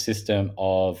Hollywood system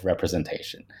of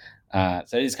representation.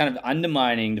 So it's kind of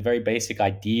undermining the very basic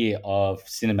idea of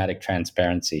cinematic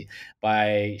transparency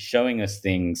by showing us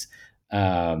things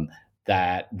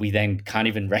that we then can't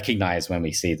even recognize when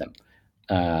we see them.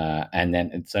 And then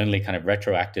it's only kind of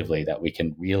retroactively that we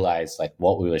can realize like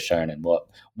what we were shown and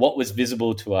what was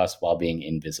visible to us while being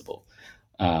invisible.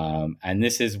 And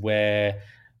this is where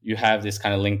you have this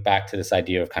kind of link back to this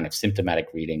idea of kind of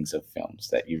symptomatic readings of films,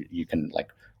 that you can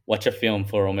like watch a film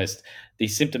for almost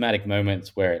these symptomatic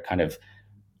moments where it kind of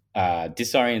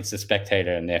disorients the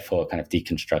spectator and therefore kind of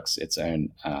deconstructs its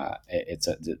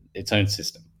own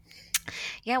system.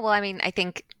 Yeah, well, I mean, I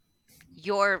think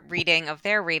your reading of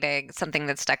their reading, something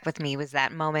that stuck with me was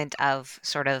that moment of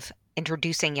sort of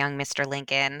introducing young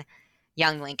Lincoln,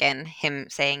 him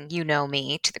saying, "You know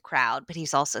me," to the crowd, but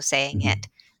he's also saying it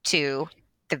to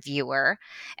the viewer,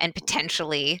 and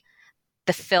potentially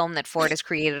the film that Ford has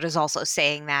created is also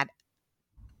saying that,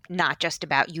 not just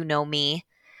about "you know me,"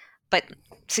 but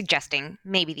suggesting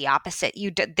maybe the opposite.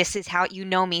 This is how you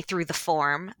know me through the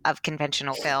form of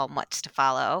conventional film. What's to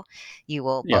follow? You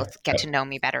will both get to know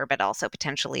me better, but also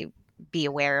potentially be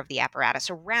aware of the apparatus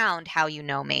around how you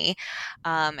know me.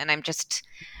 And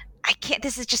I can't,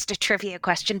 this is just a trivia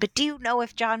question, but do you know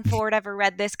if John Ford ever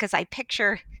read this? Because I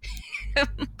picture him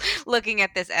looking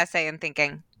at this essay and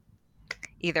thinking,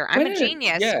 either I'm a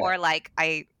genius or like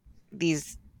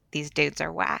these dudes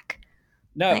are whack.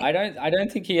 No, I don't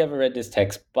think he ever read this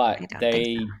text, but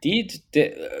they did.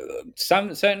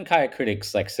 Some certain Kaye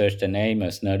critics, like Serge Denay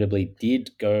most notably,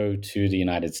 did go to the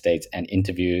United States and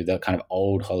interview the kind of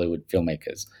old Hollywood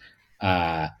filmmakers,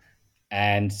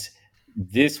 and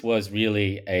this was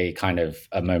really a kind of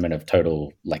a moment of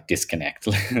total like disconnect.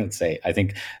 Let's say I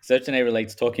think Serge Denay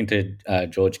relates talking to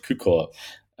George Cukor.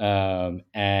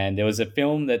 And there was a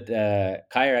film that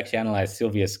Kaye actually analyzed,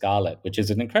 Sylvia Scarlett, which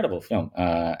is an incredible film.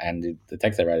 And the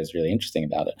text I wrote is really interesting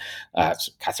about it.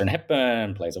 Katharine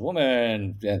Hepburn plays a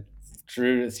woman,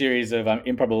 through a series of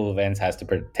improbable events, has to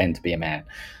pretend to be a man,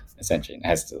 essentially, and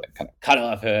has to like, kind of cut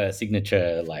off her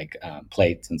signature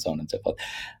plates and so on and so forth.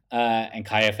 And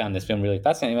Kaye found this film really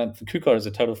fascinating. But Cukor is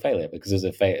a total failure because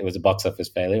it was a box office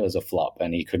failure, it was a flop,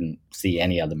 and he couldn't see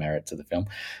any other merits of the film.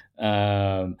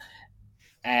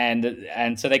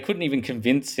 And so they couldn't even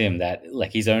convince him that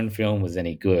like his own film was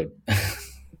any good.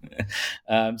 So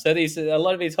a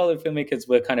lot of these Hollywood filmmakers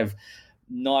were kind of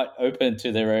not open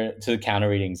to the counter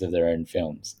readings of their own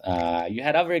films. You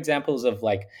had other examples of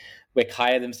like where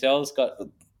Kaye themselves got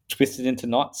twisted into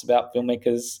knots about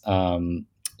filmmakers,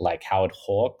 like Howard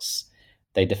Hawks.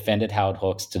 They defended Howard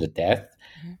Hawks to the death,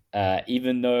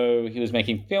 even though he was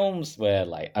making films where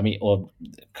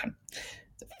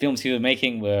films he was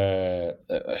making were,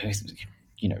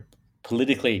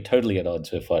 politically totally at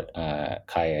odds with what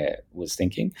Kaye was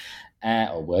thinking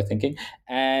or were thinking,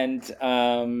 and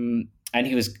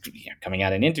he was coming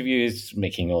out in interviews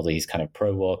making all these kind of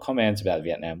pro-war comments about the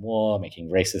Vietnam War, making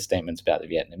racist statements about the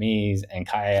Vietnamese, and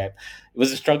Kaye, it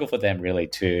was a struggle for them really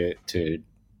to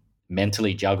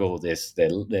mentally juggle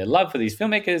their love for these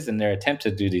filmmakers and their attempt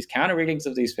to do these counter readings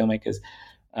of these filmmakers,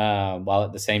 while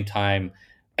at the same time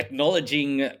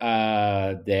acknowledging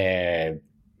their,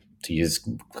 to use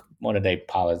modern day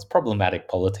parlance, problematic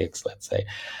politics, let's say.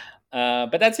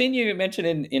 But that scene you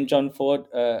mentioned in John Ford,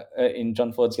 in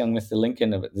John Ford's Young Mr.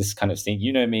 Lincoln, this kind of scene,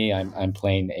 you know me, I'm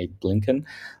playing Abe Lincoln.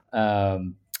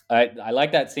 I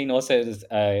like that scene also.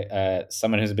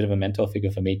 Someone who's a bit of a mentor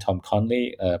figure for me, Tom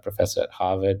Conley, a professor at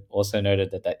Harvard, also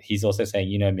noted that he's also saying,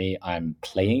 you know me, I'm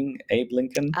playing Abe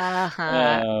Lincoln.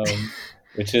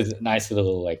 which is a nice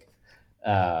little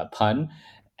pun.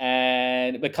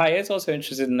 But Kaye is also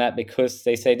interested in that because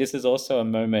they say this is also a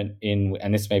moment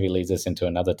and this maybe leads us into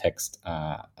another text,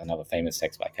 another famous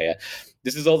text by Kaye.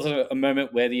 This is also a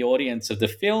moment where the audience of the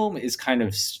film is kind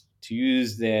of, to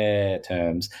use their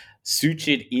terms,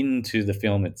 sutured into the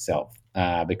film itself,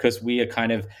 because we are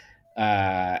kind of,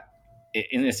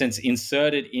 in a sense,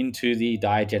 inserted into the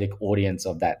diegetic audience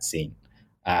of that scene.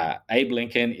 Abe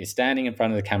Lincoln is standing in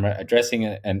front of the camera addressing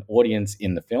an audience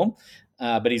in the film,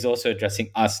 but he's also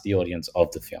addressing us, the audience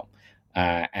of the film.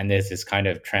 And there's this kind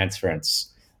of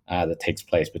transference that takes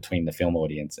place between the film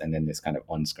audience and then this kind of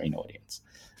on-screen audience.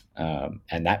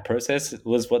 And that process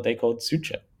was what they called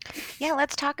suture. Yeah,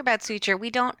 let's talk about suture.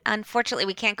 Unfortunately,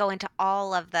 we can't go into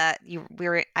all of the.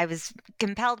 I was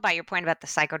compelled by your point about the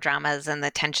psychodramas and the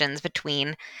tensions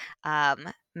between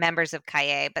members of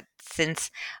Kaye, but since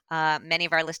many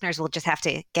of our listeners will just have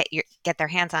to get their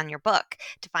hands on your book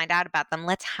to find out about them,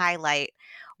 let's highlight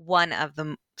one of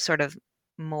the sort of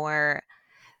more,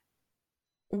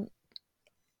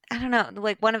 I don't know,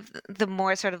 like one of the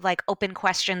more sort of like open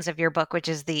questions of your book, which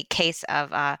is the case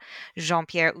of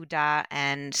Jean-Pierre Houda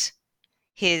and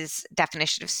his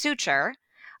definition of suture.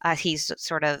 He's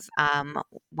sort of am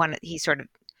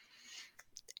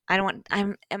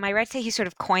I right to say he sort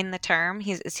of coined the term?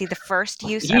 Is he the first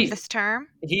use of this term?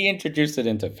 He introduced it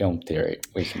into film theory,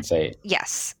 we can say.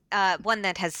 Yes. One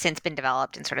that has since been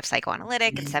developed in sort of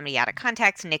psychoanalytic and semi out of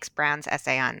context. Nix Brown's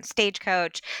essay on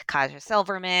Stagecoach, Kaja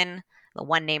Silverman, the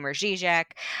one-namer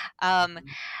Zizek.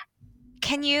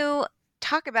 Can you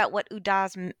talk about what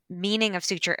Houda's meaning of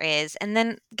suture is, and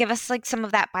then give us like some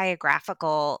of that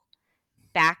biographical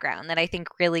background that I think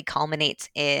really culminates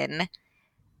in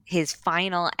his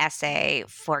final essay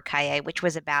for Kaye, which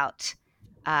was about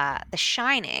The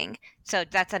Shining. So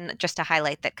that's just to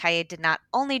highlight that Kaye did not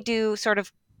only do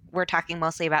we're talking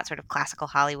mostly about sort of classical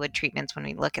Hollywood treatments when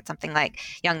we look at something like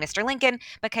Young Mr. Lincoln,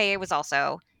 but Kaye was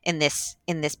also in this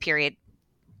period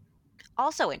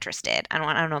also interested, I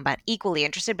don't know about equally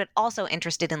interested, but also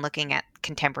interested in looking at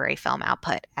contemporary film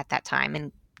output at that time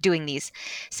and doing these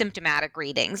symptomatic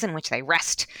readings in which they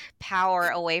wrest power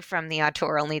away from the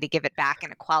auteur only to give it back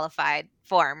in a qualified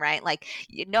form, right? Like,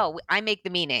 I make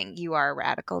the meaning. You are a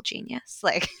radical genius.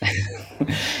 Like,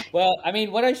 well, I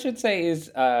mean, what I should say is,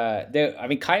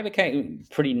 Kaye became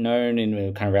pretty known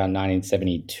in kind of around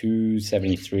 1972,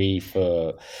 73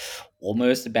 for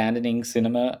almost abandoning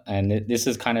cinema, and this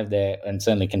is kind of and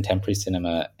certainly contemporary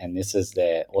cinema, and this is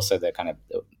their kind of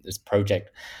this project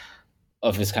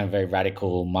of this kind of very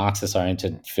radical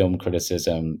Marxist-oriented film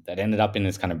criticism that ended up in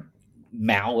this kind of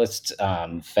Maoist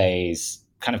phase,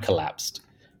 kind of collapsed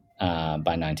by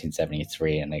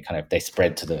 1973, and they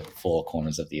spread to the four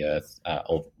corners of the earth,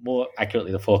 or more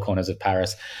accurately, the four corners of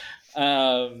Paris.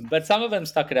 But some of them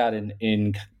stuck it out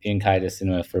in Cahiers de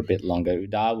Cinema for a bit longer.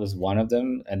 Houda was one of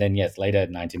them, and then later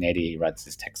in 1980 he writes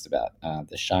this text about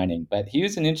The Shining. But he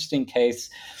was an interesting case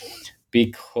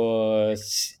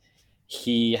because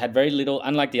he had very little,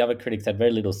 unlike the other critics, had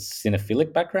very little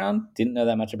cinephilic background, didn't know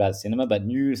that much about cinema, but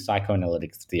knew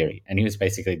psychoanalytic theory. And he was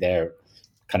basically their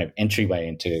kind of entryway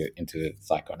into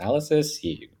psychoanalysis.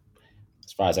 He,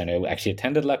 as far as I know, actually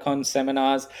attended Lacan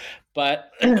seminars.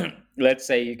 But let's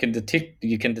say you can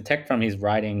detect from his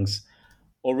writings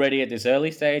already at this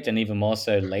early stage, and even more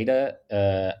so later,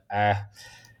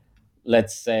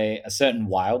 let's say a certain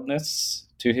wildness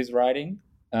to his writing.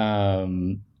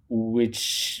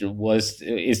 Which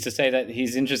is to say that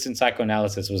his interest in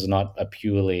psychoanalysis was not a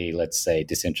purely, let's say,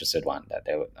 disinterested one.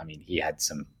 He had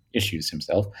some issues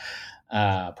himself,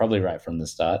 probably right from the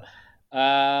start.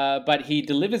 But he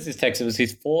delivers this text. It was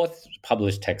his fourth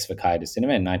published text for Cahiers de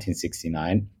Cinema in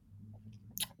 1969,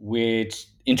 which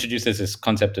introduces this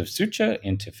concept of suture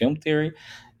into film theory.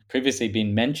 Previously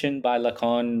been mentioned by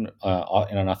Lacan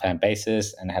in an offhand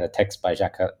basis, and had a text by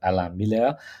Jacques-Alain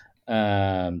Miller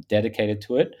dedicated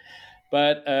to it.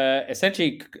 But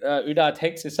essentially, Houda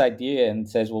takes this idea and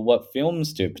says, well, what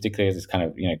films do, particularly this kind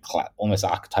of almost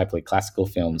archetypally classical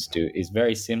films do, is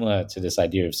very similar to this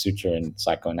idea of suture and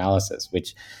psychoanalysis,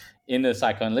 which in the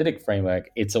psychoanalytic framework,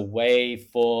 it's a way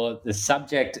for the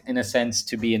subject, in a sense,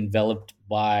 to be enveloped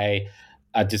by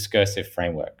a discursive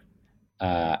framework.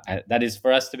 And that is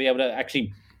for us to be able to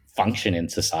actually function in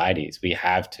societies. We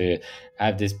have to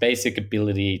have this basic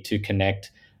ability to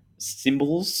connect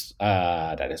symbols,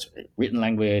 that is written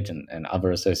language and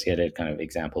other associated kind of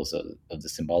examples of the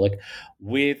symbolic,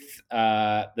 with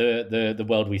the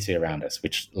world we see around us,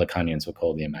 which Lacanians would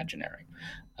call the imaginary.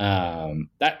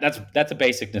 That's a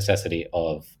basic necessity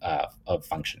of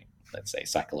functioning. let's say,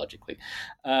 psychologically.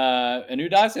 And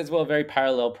Udar says, well, a very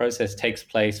parallel process takes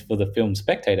place for the film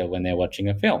spectator when they're watching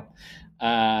a film.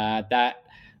 That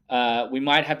we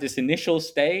might have this initial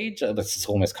stage, this is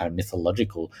almost kind of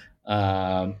mythological,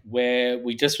 where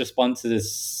we just respond to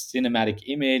this cinematic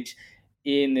image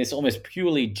in this almost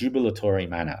purely jubilatory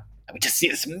manner. And we just see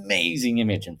this amazing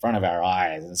image in front of our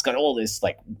eyes, and it's got all this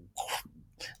like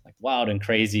wild and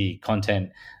crazy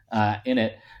content in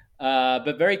it.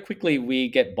 But very quickly we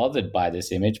get bothered by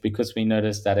this image because we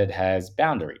notice that it has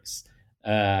boundaries,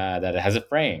 that it has a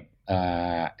frame.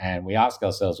 And we ask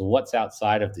ourselves, well, what's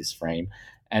outside of this frame?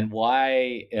 And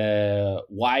why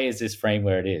is this frame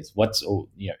where it is?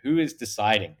 Who is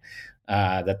deciding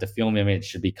that the film image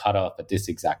should be cut off at this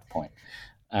exact point?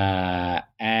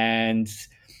 And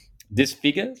this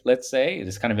figure, let's say,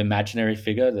 this kind of imaginary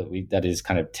figure that is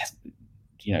kind of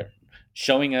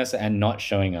showing us and not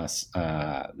showing us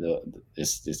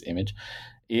this image,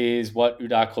 is what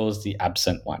Udar calls the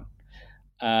absent one.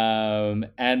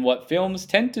 And what films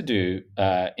tend to do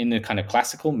in the kind of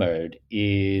classical mode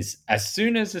is, as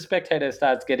soon as the spectator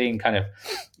starts getting kind of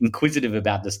inquisitive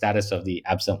about the status of the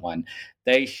absent one,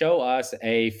 they show us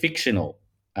a fictional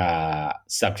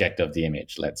subject of the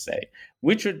image, let's say,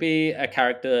 which would be a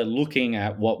character looking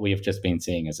at what we have just been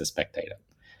seeing as a spectator.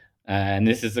 And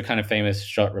this is the kind of famous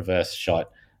shot reverse shot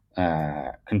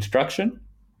construction,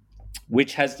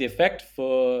 which has the effect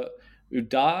for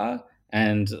Udar,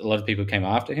 and a lot of people came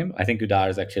after him. I think Udar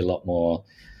is actually a lot more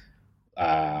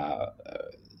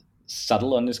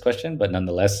subtle on this question, but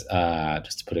nonetheless,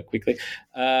 just to put it quickly,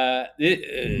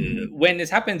 when this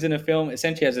happens in a film,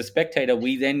 essentially as a spectator,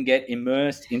 we then get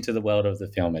immersed into the world of the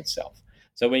film itself.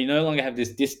 So we no longer have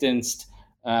this distanced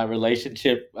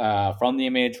relationship from the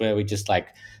image where we just like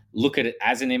look at it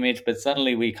as an image, but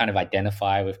suddenly we kind of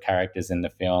identify with characters in the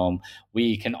film.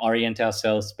 We can orient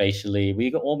ourselves spatially.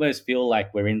 We almost feel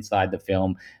like we're inside the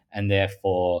film, and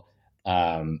therefore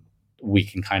we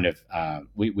can kind of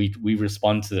we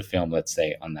respond to the film, let's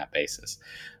say, on that basis.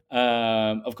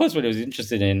 Of course, what I was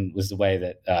interested in was the way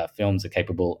that films are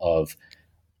capable of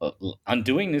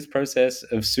undoing this process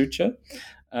of suture.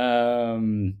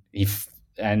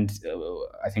 And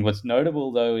I think what's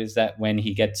notable, though, is that when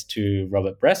he gets to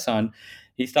Robert Bresson,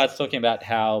 he starts talking about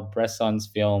how Bresson's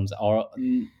films are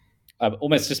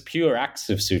almost just pure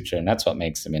acts of suture, and that's what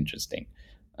makes them interesting.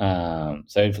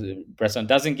 So Bresson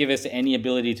doesn't give us any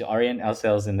ability to orient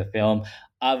ourselves in the film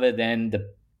other than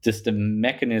just the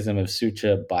mechanism of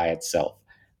suture by itself.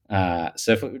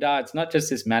 So for Udar, it's not just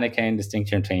this Manichaean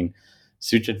distinction between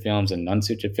sutured films and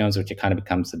non-sutured films, which it kind of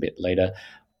becomes a bit later.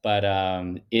 But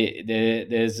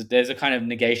there's a kind of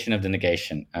negation of the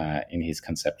negation in his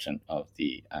conception of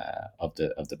the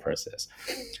process.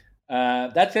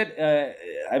 That's it.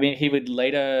 I mean, he would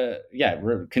later,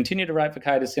 continue to write for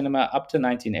Cahiers du Cinema up to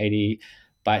 1980,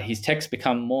 but his texts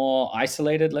become more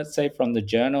isolated, let's say, from the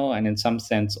journal, and in some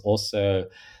sense also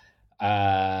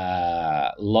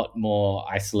a lot more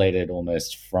isolated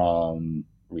almost from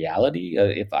reality.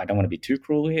 If I don't want to be too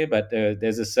cruel here, but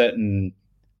there's a certain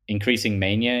increasing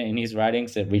mania in his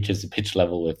writings that reaches the pitch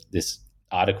level with this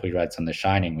article he writes on The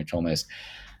Shining, which almost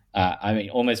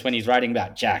when he's writing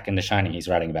about Jack in The Shining, he's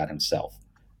writing about himself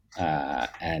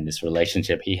and this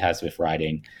relationship he has with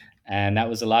writing. And that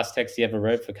was the last text he ever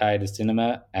wrote for Cahiers du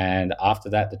Cinema. And after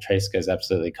that, the trace goes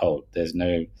absolutely cold.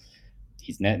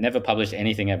 He's never published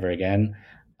anything ever again.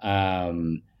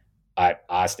 I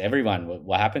asked everyone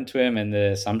what happened to him, and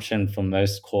the assumption from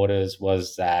most quarters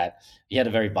was that he had a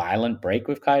very violent break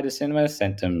with Cahiers du Cinema,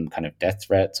 sent him kind of death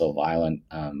threats or violent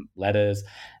letters,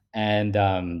 and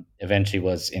eventually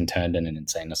was interned in an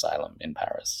insane asylum in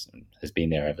Paris and has been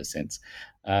there ever since.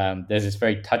 There's this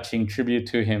very touching tribute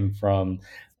to him from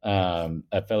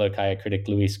a fellow Cahiers critic,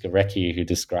 Louis Gorecki, who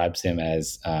describes him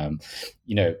as,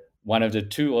 one of the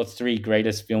 2 or 3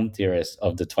 greatest film theorists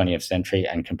of the 20th century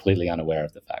and completely unaware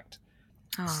of the fact.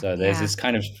 So there's this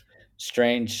kind of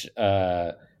strange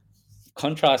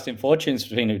contrast in fortunes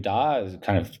between Udar,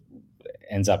 kind of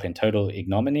ends up in total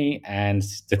ignominy, and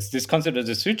this concept of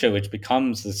the suture, which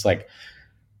becomes this like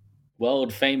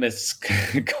world famous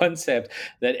concept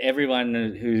that everyone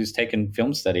who's taken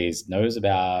film studies knows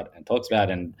about and talks about,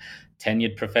 and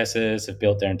tenured professors have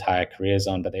built their entire careers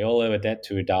on, but they all owe a debt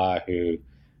to Udar, who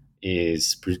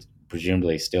is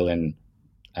presumably still in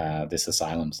this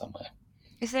asylum somewhere.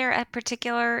 Is there a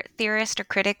particular theorist or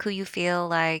critic who you feel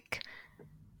like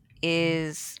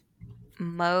is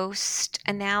most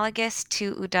analogous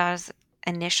to Udar's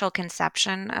initial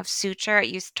conception of suture?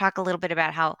 You talk a little bit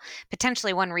about how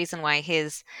potentially one reason why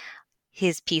his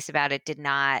piece about it did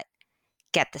not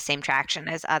get the same traction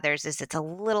as others is it's a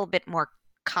little bit more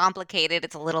complicated.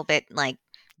 It's a little bit like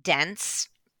dense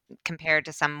compared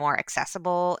to some more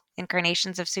accessible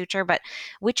incarnations of suture. But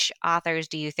which authors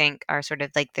do you think are sort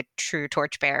of like the true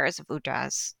torchbearers of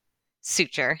Ujja's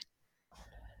suture?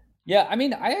 Yeah, I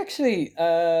mean, I actually,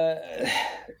 I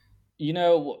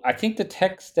think the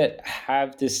texts that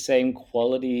have this same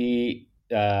quality,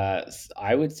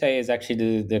 I would say, is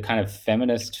actually the kind of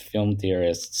feminist film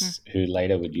theorists who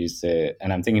later would use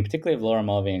and I'm thinking particularly of Laura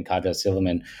Mulvey and Kaja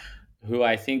Silverman, who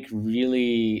I think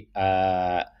really,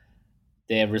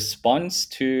 their response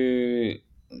to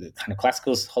the kind of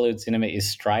classical Hollywood cinema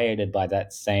is striated by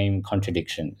that same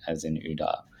contradiction as in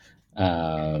Uda.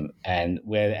 And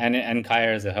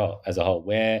Kaya as a whole,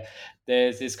 where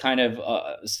there's this kind of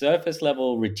surface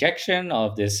level rejection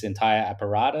of this entire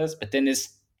apparatus, but then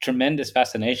this tremendous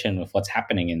fascination with what's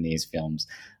happening in these films,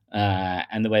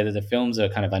 and the way that the films are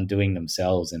kind of undoing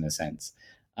themselves in a sense.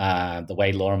 The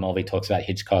way Laura Mulvey talks about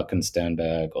Hitchcock and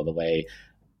Sternberg, or the way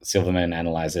Silverman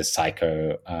analyzes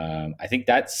Psycho. I think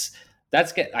I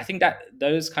think that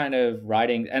those kind of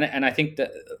writing, and I think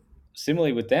that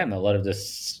similarly with them, a lot of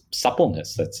this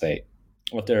suppleness, let's say,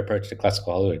 of their approach to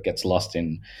classical Hollywood gets lost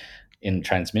in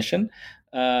transmission.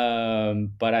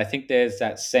 But I think there's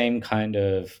that same kind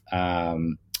of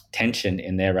tension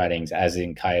in their writings as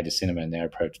in Cahiers du Cinema and their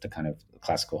approach to kind of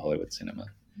classical Hollywood cinema.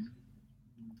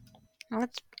 Well,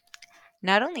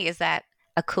 not only is that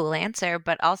a cool answer,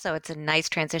 but also it's a nice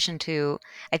transition to,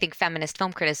 I think feminist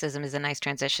film criticism is a nice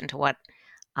transition to what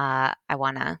I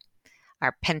want to,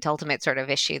 our penultimate sort of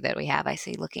issue that we have, I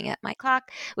see looking at my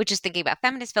clock, which is thinking about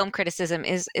feminist film criticism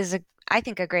is I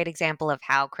think a great example of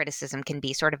how criticism can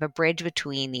be sort of a bridge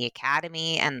between the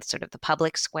academy and sort of the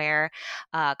public square,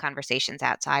 conversations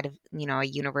outside of, a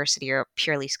university or a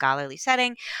purely scholarly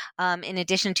setting, in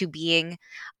addition to being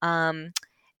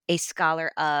a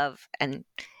scholar of and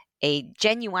a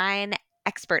genuine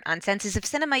expert on senses of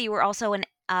cinema. You were also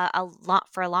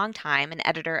for a long time, an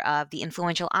editor of the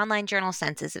influential online journal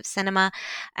Senses of Cinema.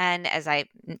 And as I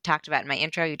talked about in my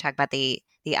intro, you talk about the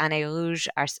Années Rouges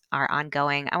are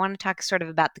ongoing. I want to talk sort of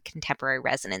about the contemporary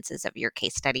resonances of your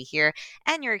case study here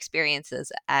and your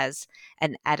experiences as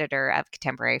an editor of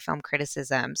contemporary film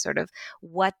criticism. Sort of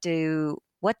what do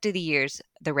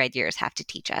the red years have to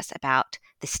teach us about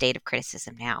the state of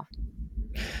criticism now?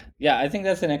 Yeah, I think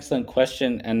that's an excellent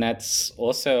question. And that's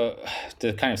also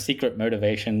the kind of secret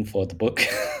motivation for the book,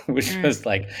 which was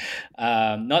like,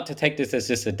 not to take this as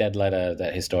just a dead letter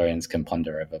that historians can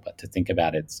ponder over, but to think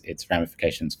about its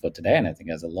ramifications for today. And I think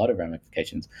it has a lot of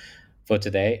ramifications for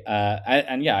today.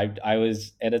 I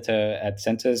was editor at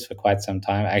Centers for quite some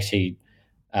time. I actually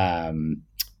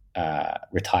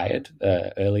retired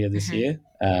earlier this year,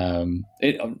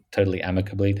 totally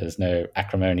amicably. There's no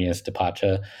acrimonious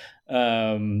departure.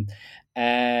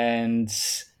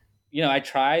 I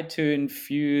tried to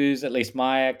infuse at least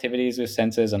my activities with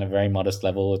Censors on a very modest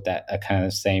level with that a kind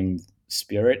of same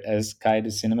spirit as Cahiers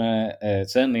du Cinema,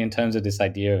 certainly in terms of this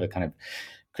idea of a kind of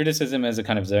criticism as a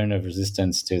kind of zone of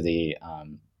resistance to the,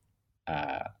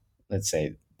 let's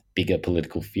say, bigger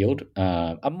political field.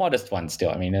 A modest one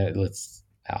still. I mean, let's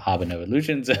harbor no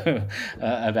illusions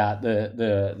about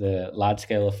the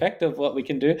large-scale effect of what we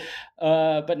can do,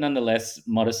 but nonetheless,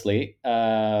 modestly.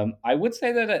 I would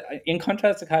say that in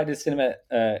contrast to Cahiers du Cinema,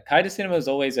 Cahiers du Cinema was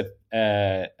always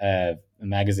a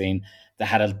magazine that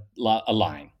had a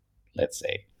line, let's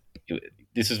say.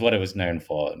 This is what it was known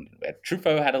for.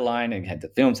 Truffaut had a line, and he had the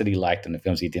films that he liked and the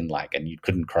films he didn't like, and you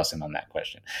couldn't cross him on that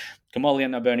question. Comolli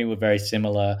and Narboni were very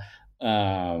similar.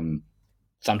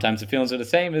 Sometimes the films are the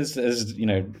same as in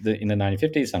the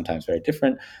 1950s, sometimes very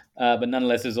different. But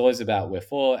nonetheless, it's always about we're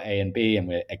for A and B and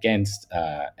we're against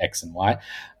X and Y.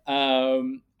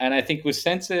 And I think with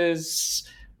Censors,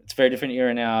 it's a very different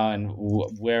era now. And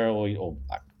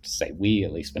I say we,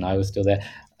 at least when I was still there,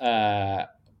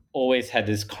 always had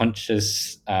this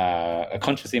a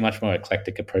consciously much more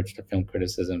eclectic approach to film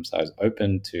criticism. So I was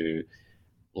open to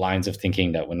lines of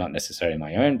thinking that were not necessarily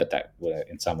my own, but that were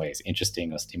in some ways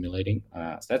interesting or stimulating.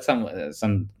 So that's a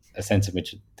sense in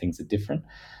which things are different.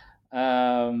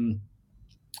 I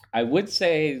would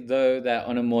say, though, that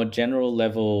on a more general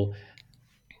level,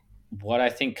 what I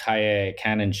think Cahiers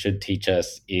can and should teach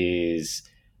us is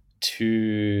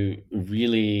to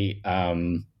really,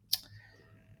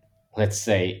 let's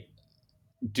say,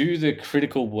 do the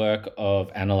critical work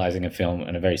of analyzing a film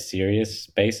on a very serious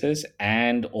basis,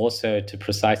 and also to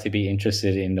precisely be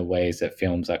interested in the ways that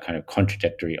films are kind of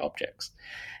contradictory objects.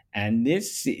 And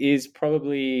this is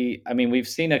probably, we've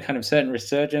seen a kind of certain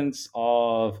resurgence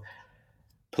of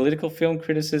political film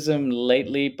criticism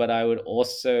lately, but I would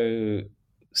also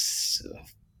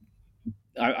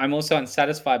I'm also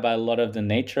unsatisfied by a lot of the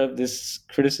nature of this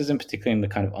criticism, particularly in the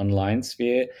kind of online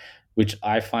sphere, which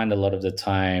I find a lot of the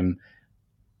time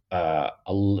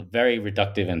very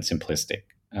reductive and simplistic.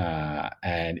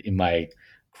 And in my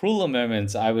crueler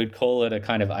moments, I would call it a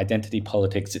kind of identity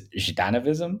politics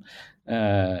Zhdanovism.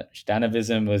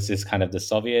 Zhdanovism was this kind of the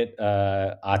Soviet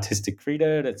artistic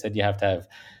credo that said you have to have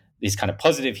these kind of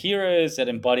positive heroes that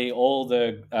embody all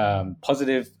the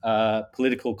positive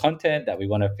political content that we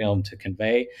want a film to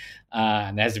convey.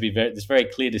 And there has to be this very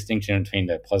clear distinction between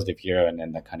the positive hero and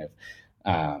then the kind of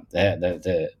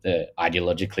the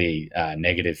ideologically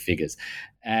negative figures.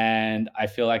 And I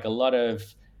feel like a lot of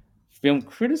film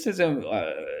criticism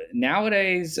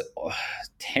nowadays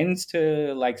tends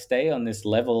to like stay on this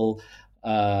level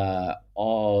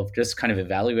of just kind of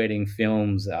evaluating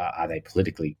films. Are they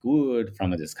politically good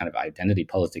from this kind of identity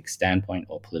politics standpoint,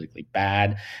 or politically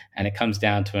bad? And it comes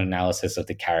down to an analysis of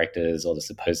the characters or the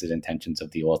supposed intentions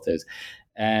of the authors.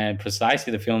 And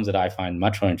precisely the films that I find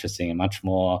much more interesting and much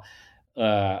more,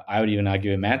 I would even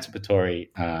argue, emancipatory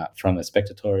from a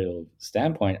spectatorial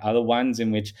standpoint, are the ones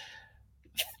in which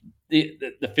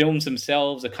the films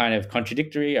themselves are kind of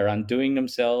contradictory, are undoing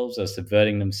themselves, or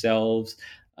subverting themselves,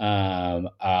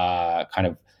 are kind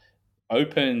of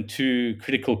open to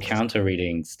critical counter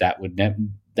readings that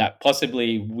that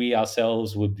possibly we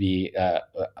ourselves would be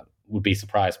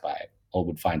surprised by or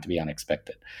would find to be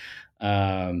unexpected.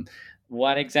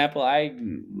 One example I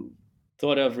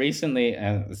thought of recently,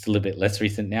 and it's a little bit less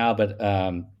recent now, but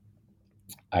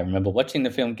I remember watching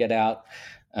the film Get Out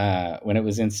when it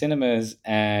was in cinemas,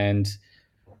 and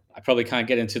I probably can't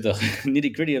get into the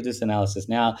nitty-gritty of this analysis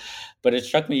now, but it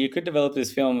struck me you could develop this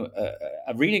film,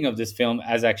 a reading of this film,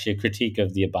 as actually a critique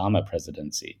of the Obama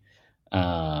presidency,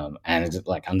 and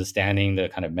like understanding the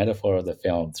kind of metaphor of the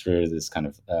film through this kind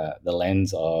of the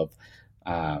lens of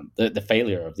the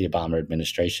failure of the Obama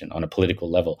administration on a political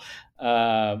level,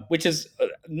 which is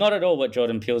not at all what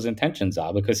Jordan Peele's intentions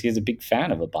are, because he's a big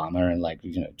fan of Obama and like,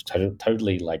 you know,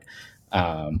 totally like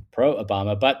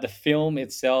pro-Obama. But the film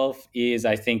itself is,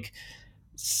 I think,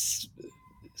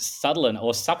 subtle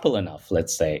or supple enough,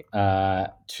 let's say,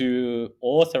 to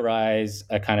authorize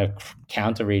a kind of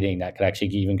counter reading that could actually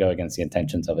even go against the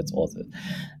intentions of its authors.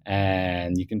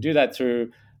 And you can do that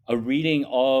through a reading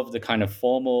of the kind of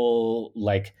formal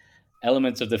like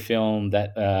elements of the film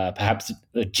that perhaps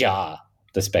jar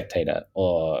the spectator,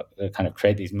 or kind of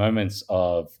create these moments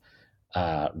of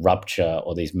rupture,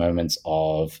 or these moments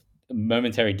of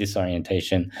momentary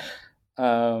disorientation.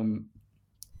 I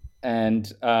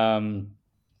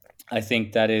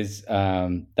think that is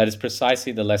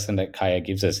precisely the lesson that Kaya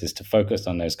gives us, is to focus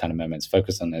on those kind of moments,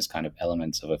 focus on those kind of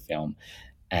elements of a film,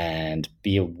 and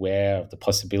be aware of the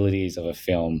possibilities of a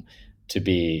film to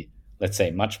be, let's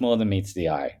say, much more than meets the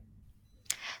eye.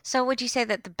 So would you say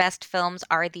that the best films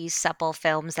are these supple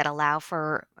films that allow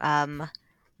for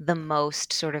the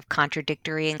most sort of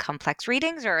contradictory and complex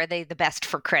readings, or are they the best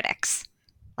for critics?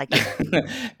 Like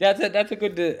that's a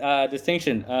good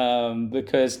distinction,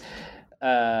 because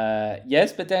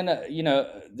yes, but then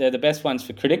they're the best ones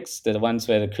for critics. They're the ones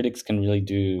where the critics can really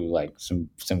do like some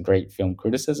great film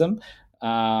criticism.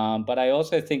 But I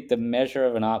also think the measure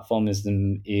of an art form is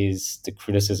the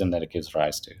criticism that it gives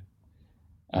rise to.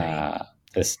 Right.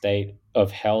 The state of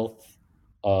health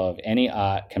of any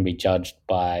art can be judged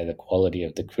by the quality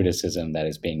of the criticism that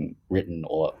is being written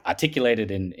or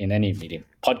articulated in any medium.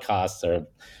 Podcasts are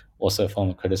also a form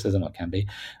of criticism, or can be,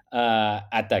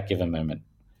 at that given moment.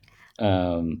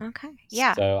 Okay.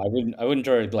 Yeah. So I wouldn't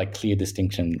draw a like clear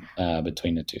distinction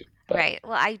between the two. But. Right.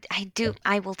 Well,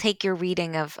 I will take your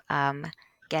reading of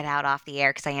Get Out off the air,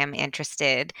 because I am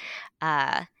interested.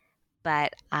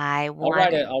 But I'll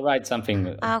write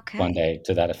something one day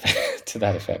to that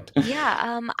effect.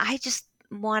 Yeah. I just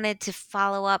wanted to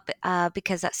follow up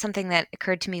because that's something that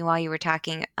occurred to me while you were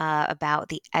talking about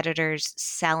the editors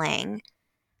selling.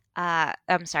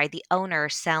 The owner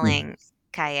selling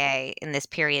Kaye in this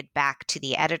period back to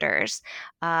the editors.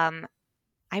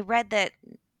 I read that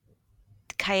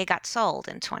Kaye got sold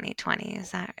in 2020.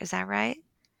 Is that right?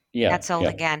 Yeah. Got sold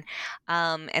again.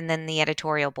 And then the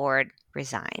editorial board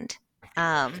resigned.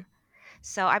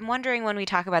 So I'm wondering, when we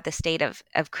talk about the state of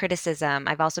criticism,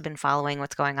 I've also been following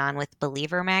what's going on with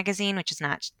Believer magazine, which is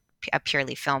not a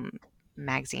purely film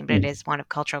magazine, but it is one of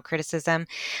cultural criticism.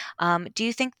 Do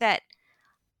you think that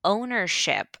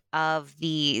ownership of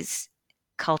these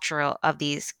cultural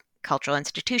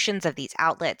institutions, of these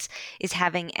outlets, is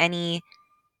having any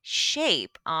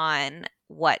shape on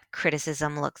what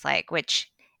criticism looks like?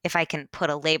 Which, if I can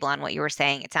put a label on what you were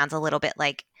saying, it sounds a little bit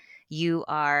like you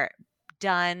are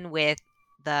done with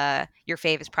your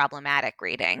fave is problematic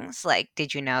readings. Like,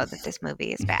 did you know that this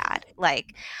movie is bad?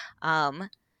 Like,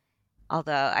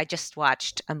 although I just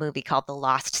watched a movie called The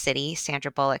Lost City,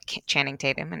 Sandra Bullock, Channing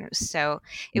Tatum, and it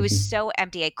was so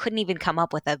empty. I couldn't even come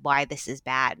up with a why this is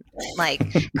bad. Like,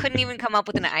 couldn't even come up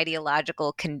with an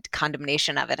ideological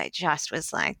condemnation of it. I just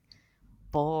was like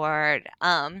bored.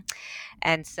 And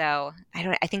so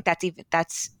I think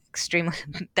that's extremely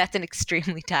that's an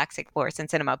extremely toxic force in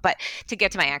cinema. But to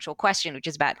get to my actual question, which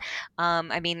is about,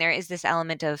 I mean, there is this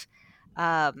element of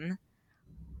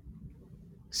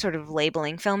sort of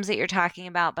labeling films that you're talking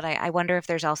about, but I wonder if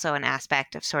there's also an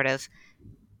aspect of sort of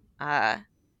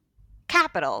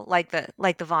capital, like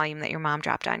the volume that your mom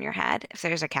dropped on your head, if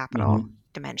there's a capital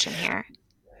dimension here.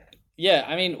 Yeah,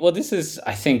 I mean, well, this is,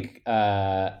 I think,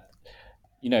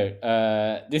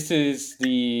 this is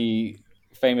the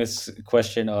famous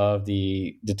question of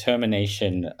the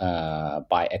determination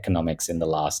by economics in the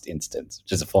last instance,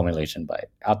 which is a formulation by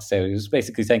Althusser, who was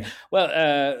basically saying,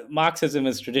 well, Marxism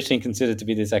is traditionally considered to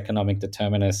be this economic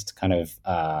determinist kind of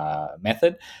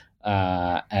method,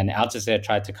 and Althusser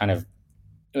tried to kind of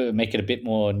make it a bit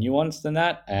more nuanced than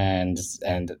that, and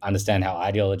understand how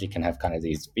ideology can have kind of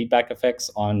these feedback effects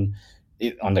on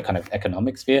the kind of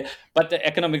economic sphere. But the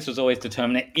economics was always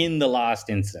determinant in the last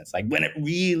instance. Like, when it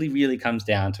really, really comes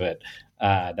down to it,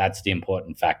 that's the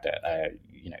important factor.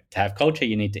 To have culture,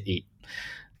 you need to eat.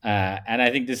 And I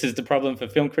think this is the problem for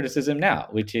film criticism now,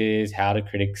 which is, how do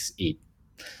critics eat?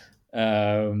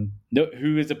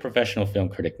 Who is a professional film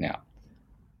critic now?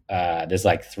 There's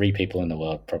like 3 people in the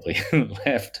world probably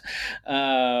left.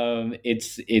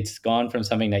 It's gone from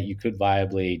something that you could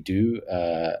viably do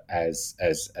as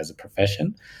a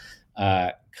profession.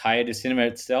 Cahiers du Cinema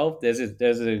itself, there's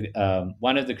a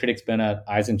one of the critics, Bernard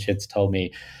Eisenschitz, told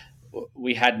me,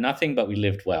 we had nothing but we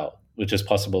lived well, which was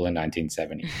possible in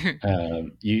 1970.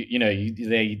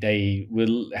 They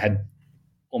had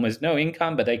almost no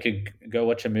income, but they could go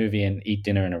watch a movie and eat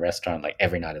dinner in a restaurant like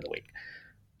every night of the week.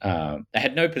 They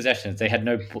had no possessions. They had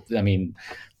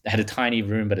they had a tiny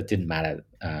room, but it didn't matter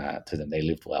to them. They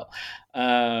lived well.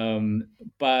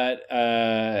 But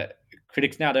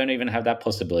critics now don't even have that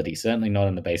possibility, certainly not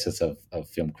on the basis of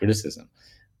film criticism.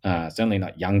 Certainly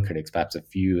not young critics. Perhaps a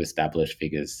few established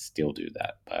figures still do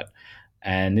that.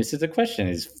 And this is the question,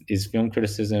 is film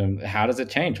criticism, how does it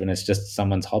change when it's just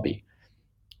someone's hobby?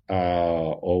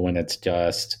 Or when it's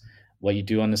just what you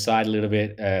do on the side a little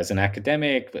bit as an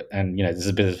academic, and there's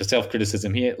a bit of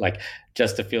self-criticism here, like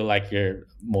just to feel like you're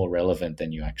more relevant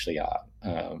than you actually are,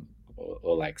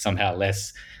 or like somehow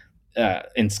less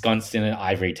ensconced in an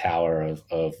ivory tower of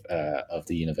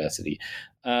the university.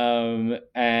 I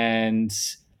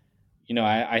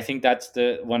think that's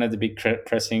one of the big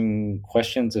pressing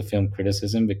questions of film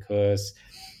criticism, because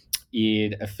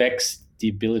it affects the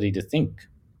ability to think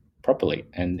properly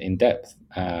and in depth.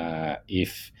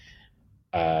 If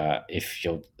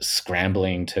you're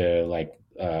scrambling to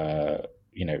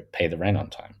pay the rent on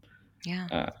time.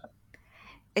 Yeah.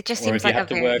 It just seems like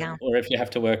or if you have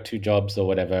to work 2 jobs or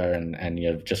whatever, and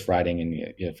you're just writing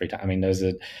in your free time. I mean, there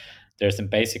are some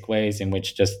basic ways in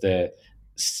which just the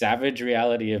savage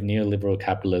reality of neoliberal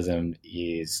capitalism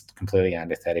is completely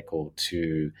antithetical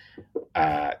to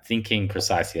thinking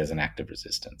precisely as an act of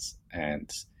resistance. And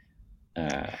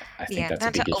I think that's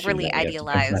a big issue. Not to overly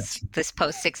idealize this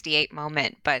post-68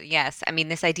 moment, but yes, I mean,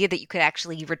 this idea that you could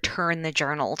actually return the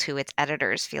journal to its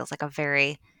editors feels like a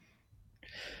very,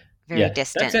 very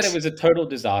distant. That said, it was a total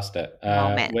disaster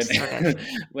moment,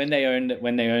 when they owned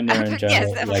their own journal.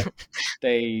 Yes.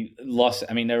 They lost.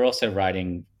 I mean, they're also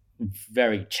writing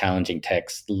very challenging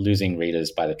texts, losing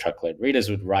readers by the truckload. Readers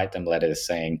would write them letters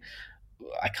saying,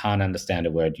 I can't understand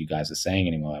a word you guys are saying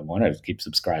anymore. I want to keep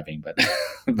subscribing, but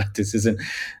this isn't.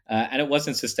 And it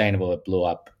wasn't sustainable. It blew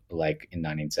up like in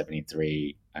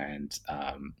 1973. And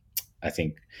I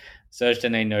think Serge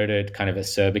Daney noted kind of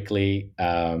acerbically,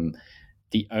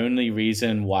 the only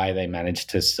reason why they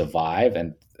managed to survive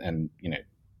and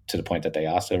to the point that they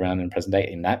are still around in present day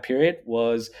in that period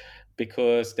was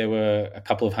because there were a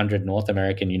couple of hundred North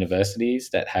American universities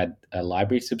that had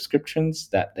library subscriptions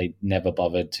that they never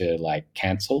bothered to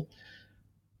cancel.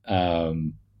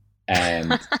 And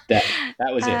that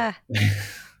was it.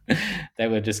 They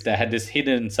had this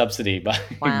hidden subsidy by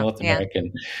North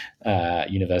American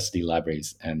university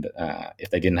libraries. And if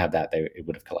they didn't have that, it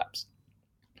would have collapsed.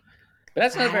 But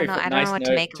that's not a very nice note. I don't know what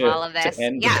to make of all of this.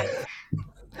 Yeah.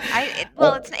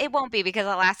 It won't be, because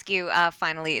I'll ask you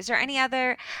finally, are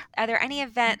there any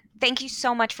event? Thank you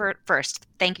so much for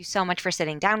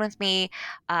sitting down with me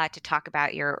to talk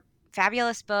about your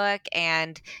fabulous book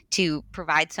and to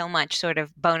provide so much sort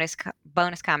of bonus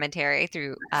commentary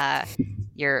through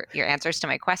your answers to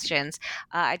my questions.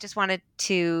 I just wanted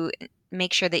to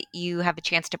make sure that you have a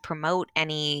chance to promote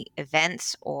any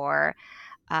events or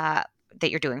that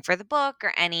you're doing for the book,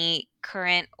 or any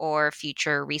current or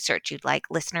future research you'd like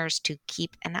listeners to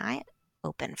keep an eye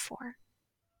open for.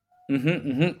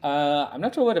 I'm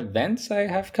not sure what events I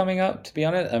have coming up, to be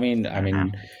honest.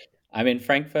 I'm in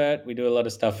Frankfurt. We do a lot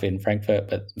of stuff in Frankfurt,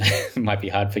 but it might be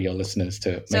hard for your listeners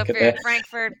to So make if it you're there. in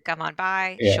Frankfurt, come on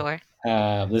by. Yeah. Sure.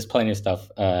 There's plenty of stuff.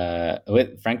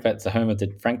 With Frankfurt's the home of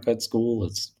the Frankfurt School.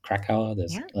 It's Krakow.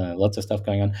 There's lots of stuff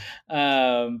going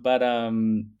on. But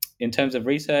in terms of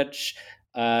research,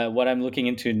 what I'm looking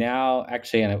into now,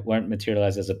 actually, and it won't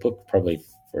materialize as a book probably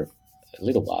for a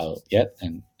little while yet,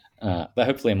 and but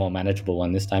hopefully a more manageable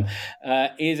one this time,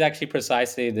 is actually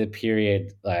precisely the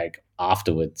period like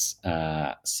afterwards.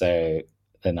 So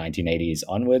the 1980s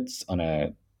onwards on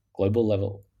a global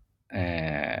level.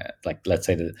 Like, let's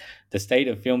say the state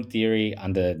of film theory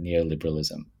under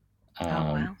neoliberalism.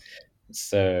 Wow.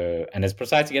 So, and it's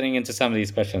precisely getting into some of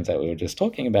these questions that we were just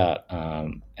talking about.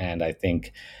 And I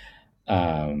think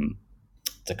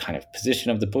the kind of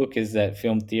position of the book is that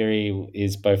film theory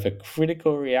is both a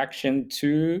critical reaction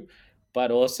to,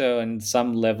 but also on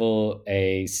some level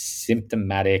a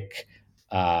symptomatic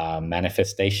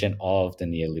manifestation of the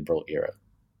neoliberal era.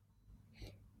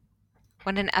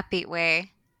 What an upbeat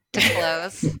way to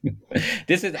close.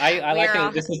 This is I like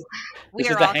it. This is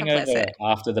the hangover complicit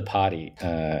after the party.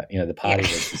 The party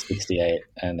was 1968,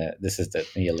 and this is the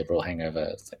neoliberal hangover.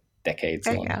 It's like decades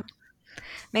long. Go.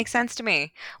 Makes sense to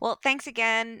me. Well, thanks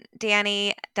again,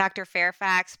 Danny, Dr.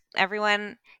 Fairfax.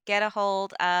 Everyone, get a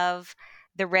hold of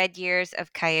The Red Years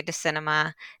of Cahiers du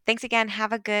Cinema. Thanks again.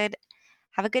 Have a good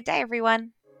day,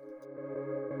 everyone.